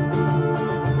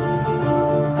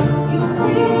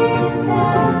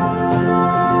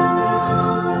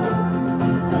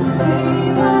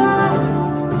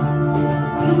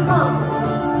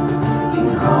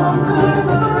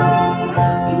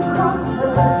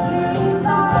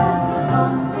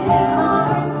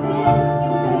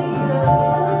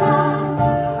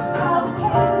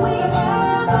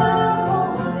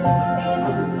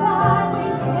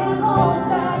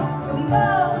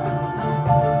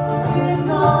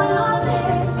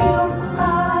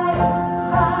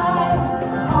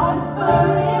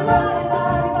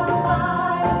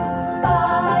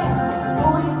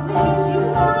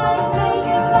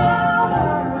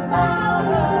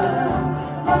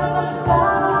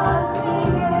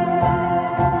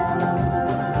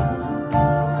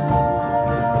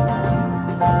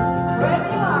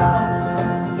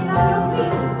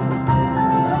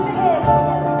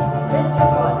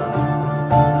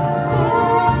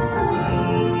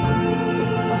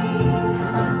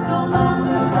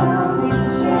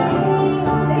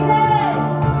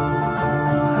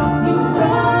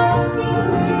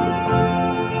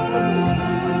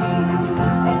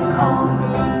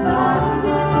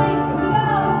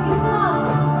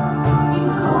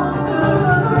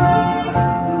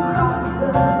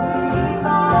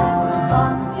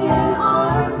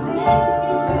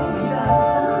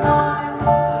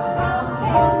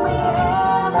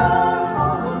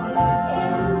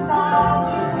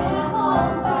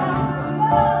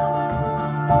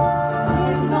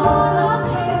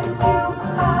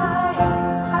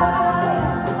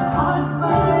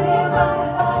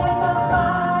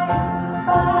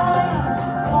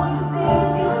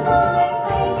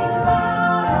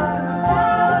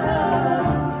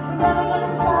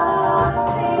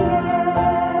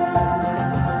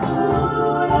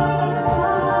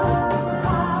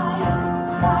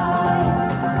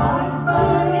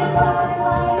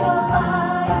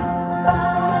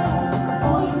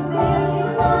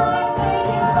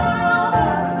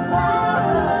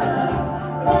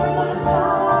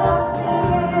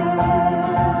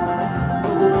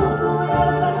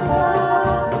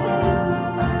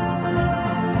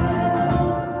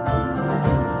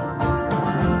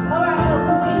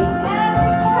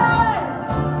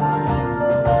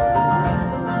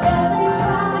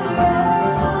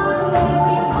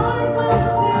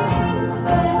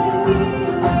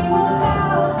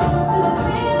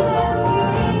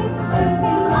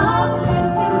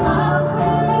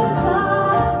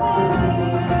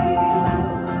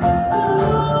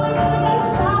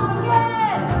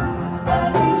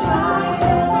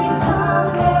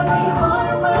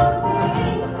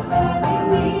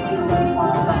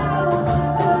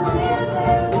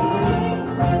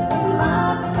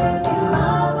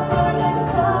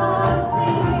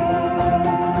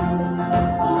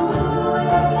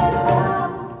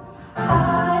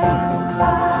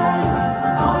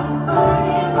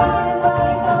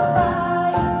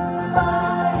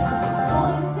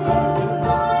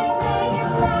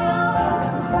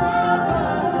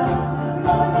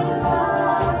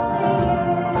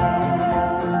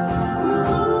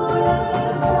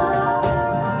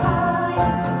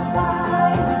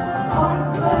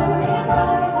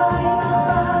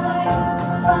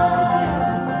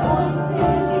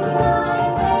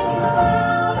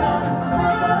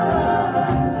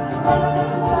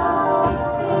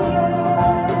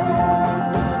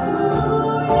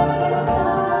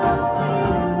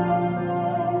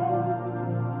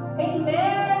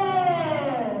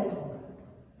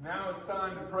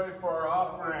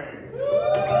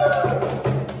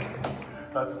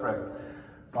 Let's pray.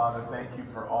 Father, thank you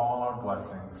for all our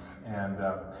blessings, and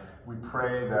we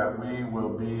pray that we will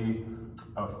be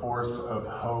a force of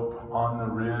hope on the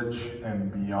ridge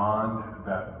and beyond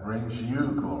that brings you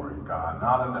glory, God.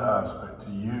 Not unto us, but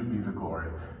to you be the glory.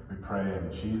 We pray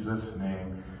in Jesus'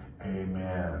 name,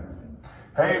 amen.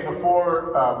 Hey,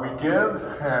 before we give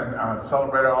and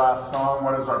celebrate our last song,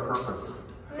 what is our purpose?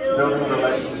 Building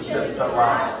relationships that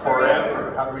last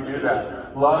forever. How do we do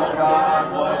that? Love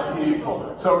God, love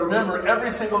people. So remember, every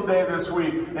single day this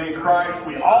week, in Christ,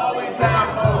 we always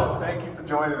have hope. Thank you for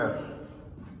joining us.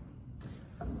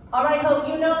 All right, Hope,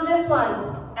 you know this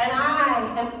one. And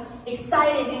I am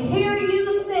excited to hear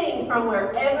you sing from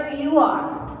wherever you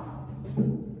are.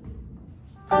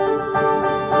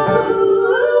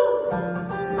 Ooh,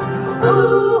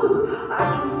 ooh, I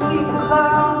can see the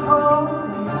clouds rolling.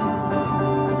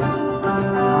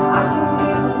 I can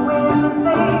hear the wind as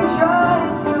they try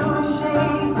to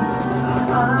shake.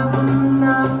 I will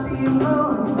not be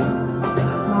moved.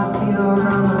 My feet are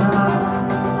on the ground.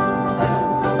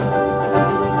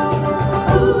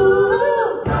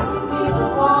 Ooh, I can feel the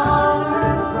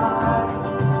waters rise.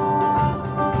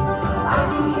 I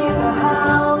can hear the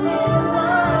howling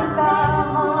lions that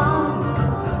haunt.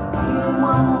 You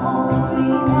won't hold me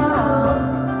now.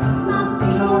 My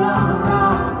feet are on the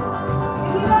ground.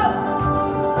 Here we go.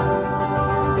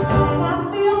 And I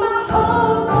feel my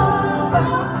whole world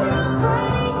about to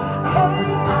break. Hey,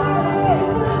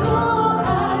 to the Lord,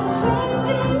 I'm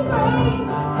changing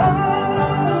grace.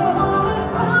 Hey, all the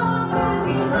clouds that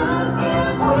we look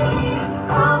and wait.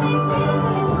 I'll be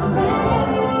dancing in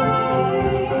the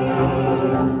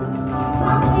rain.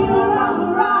 My feet are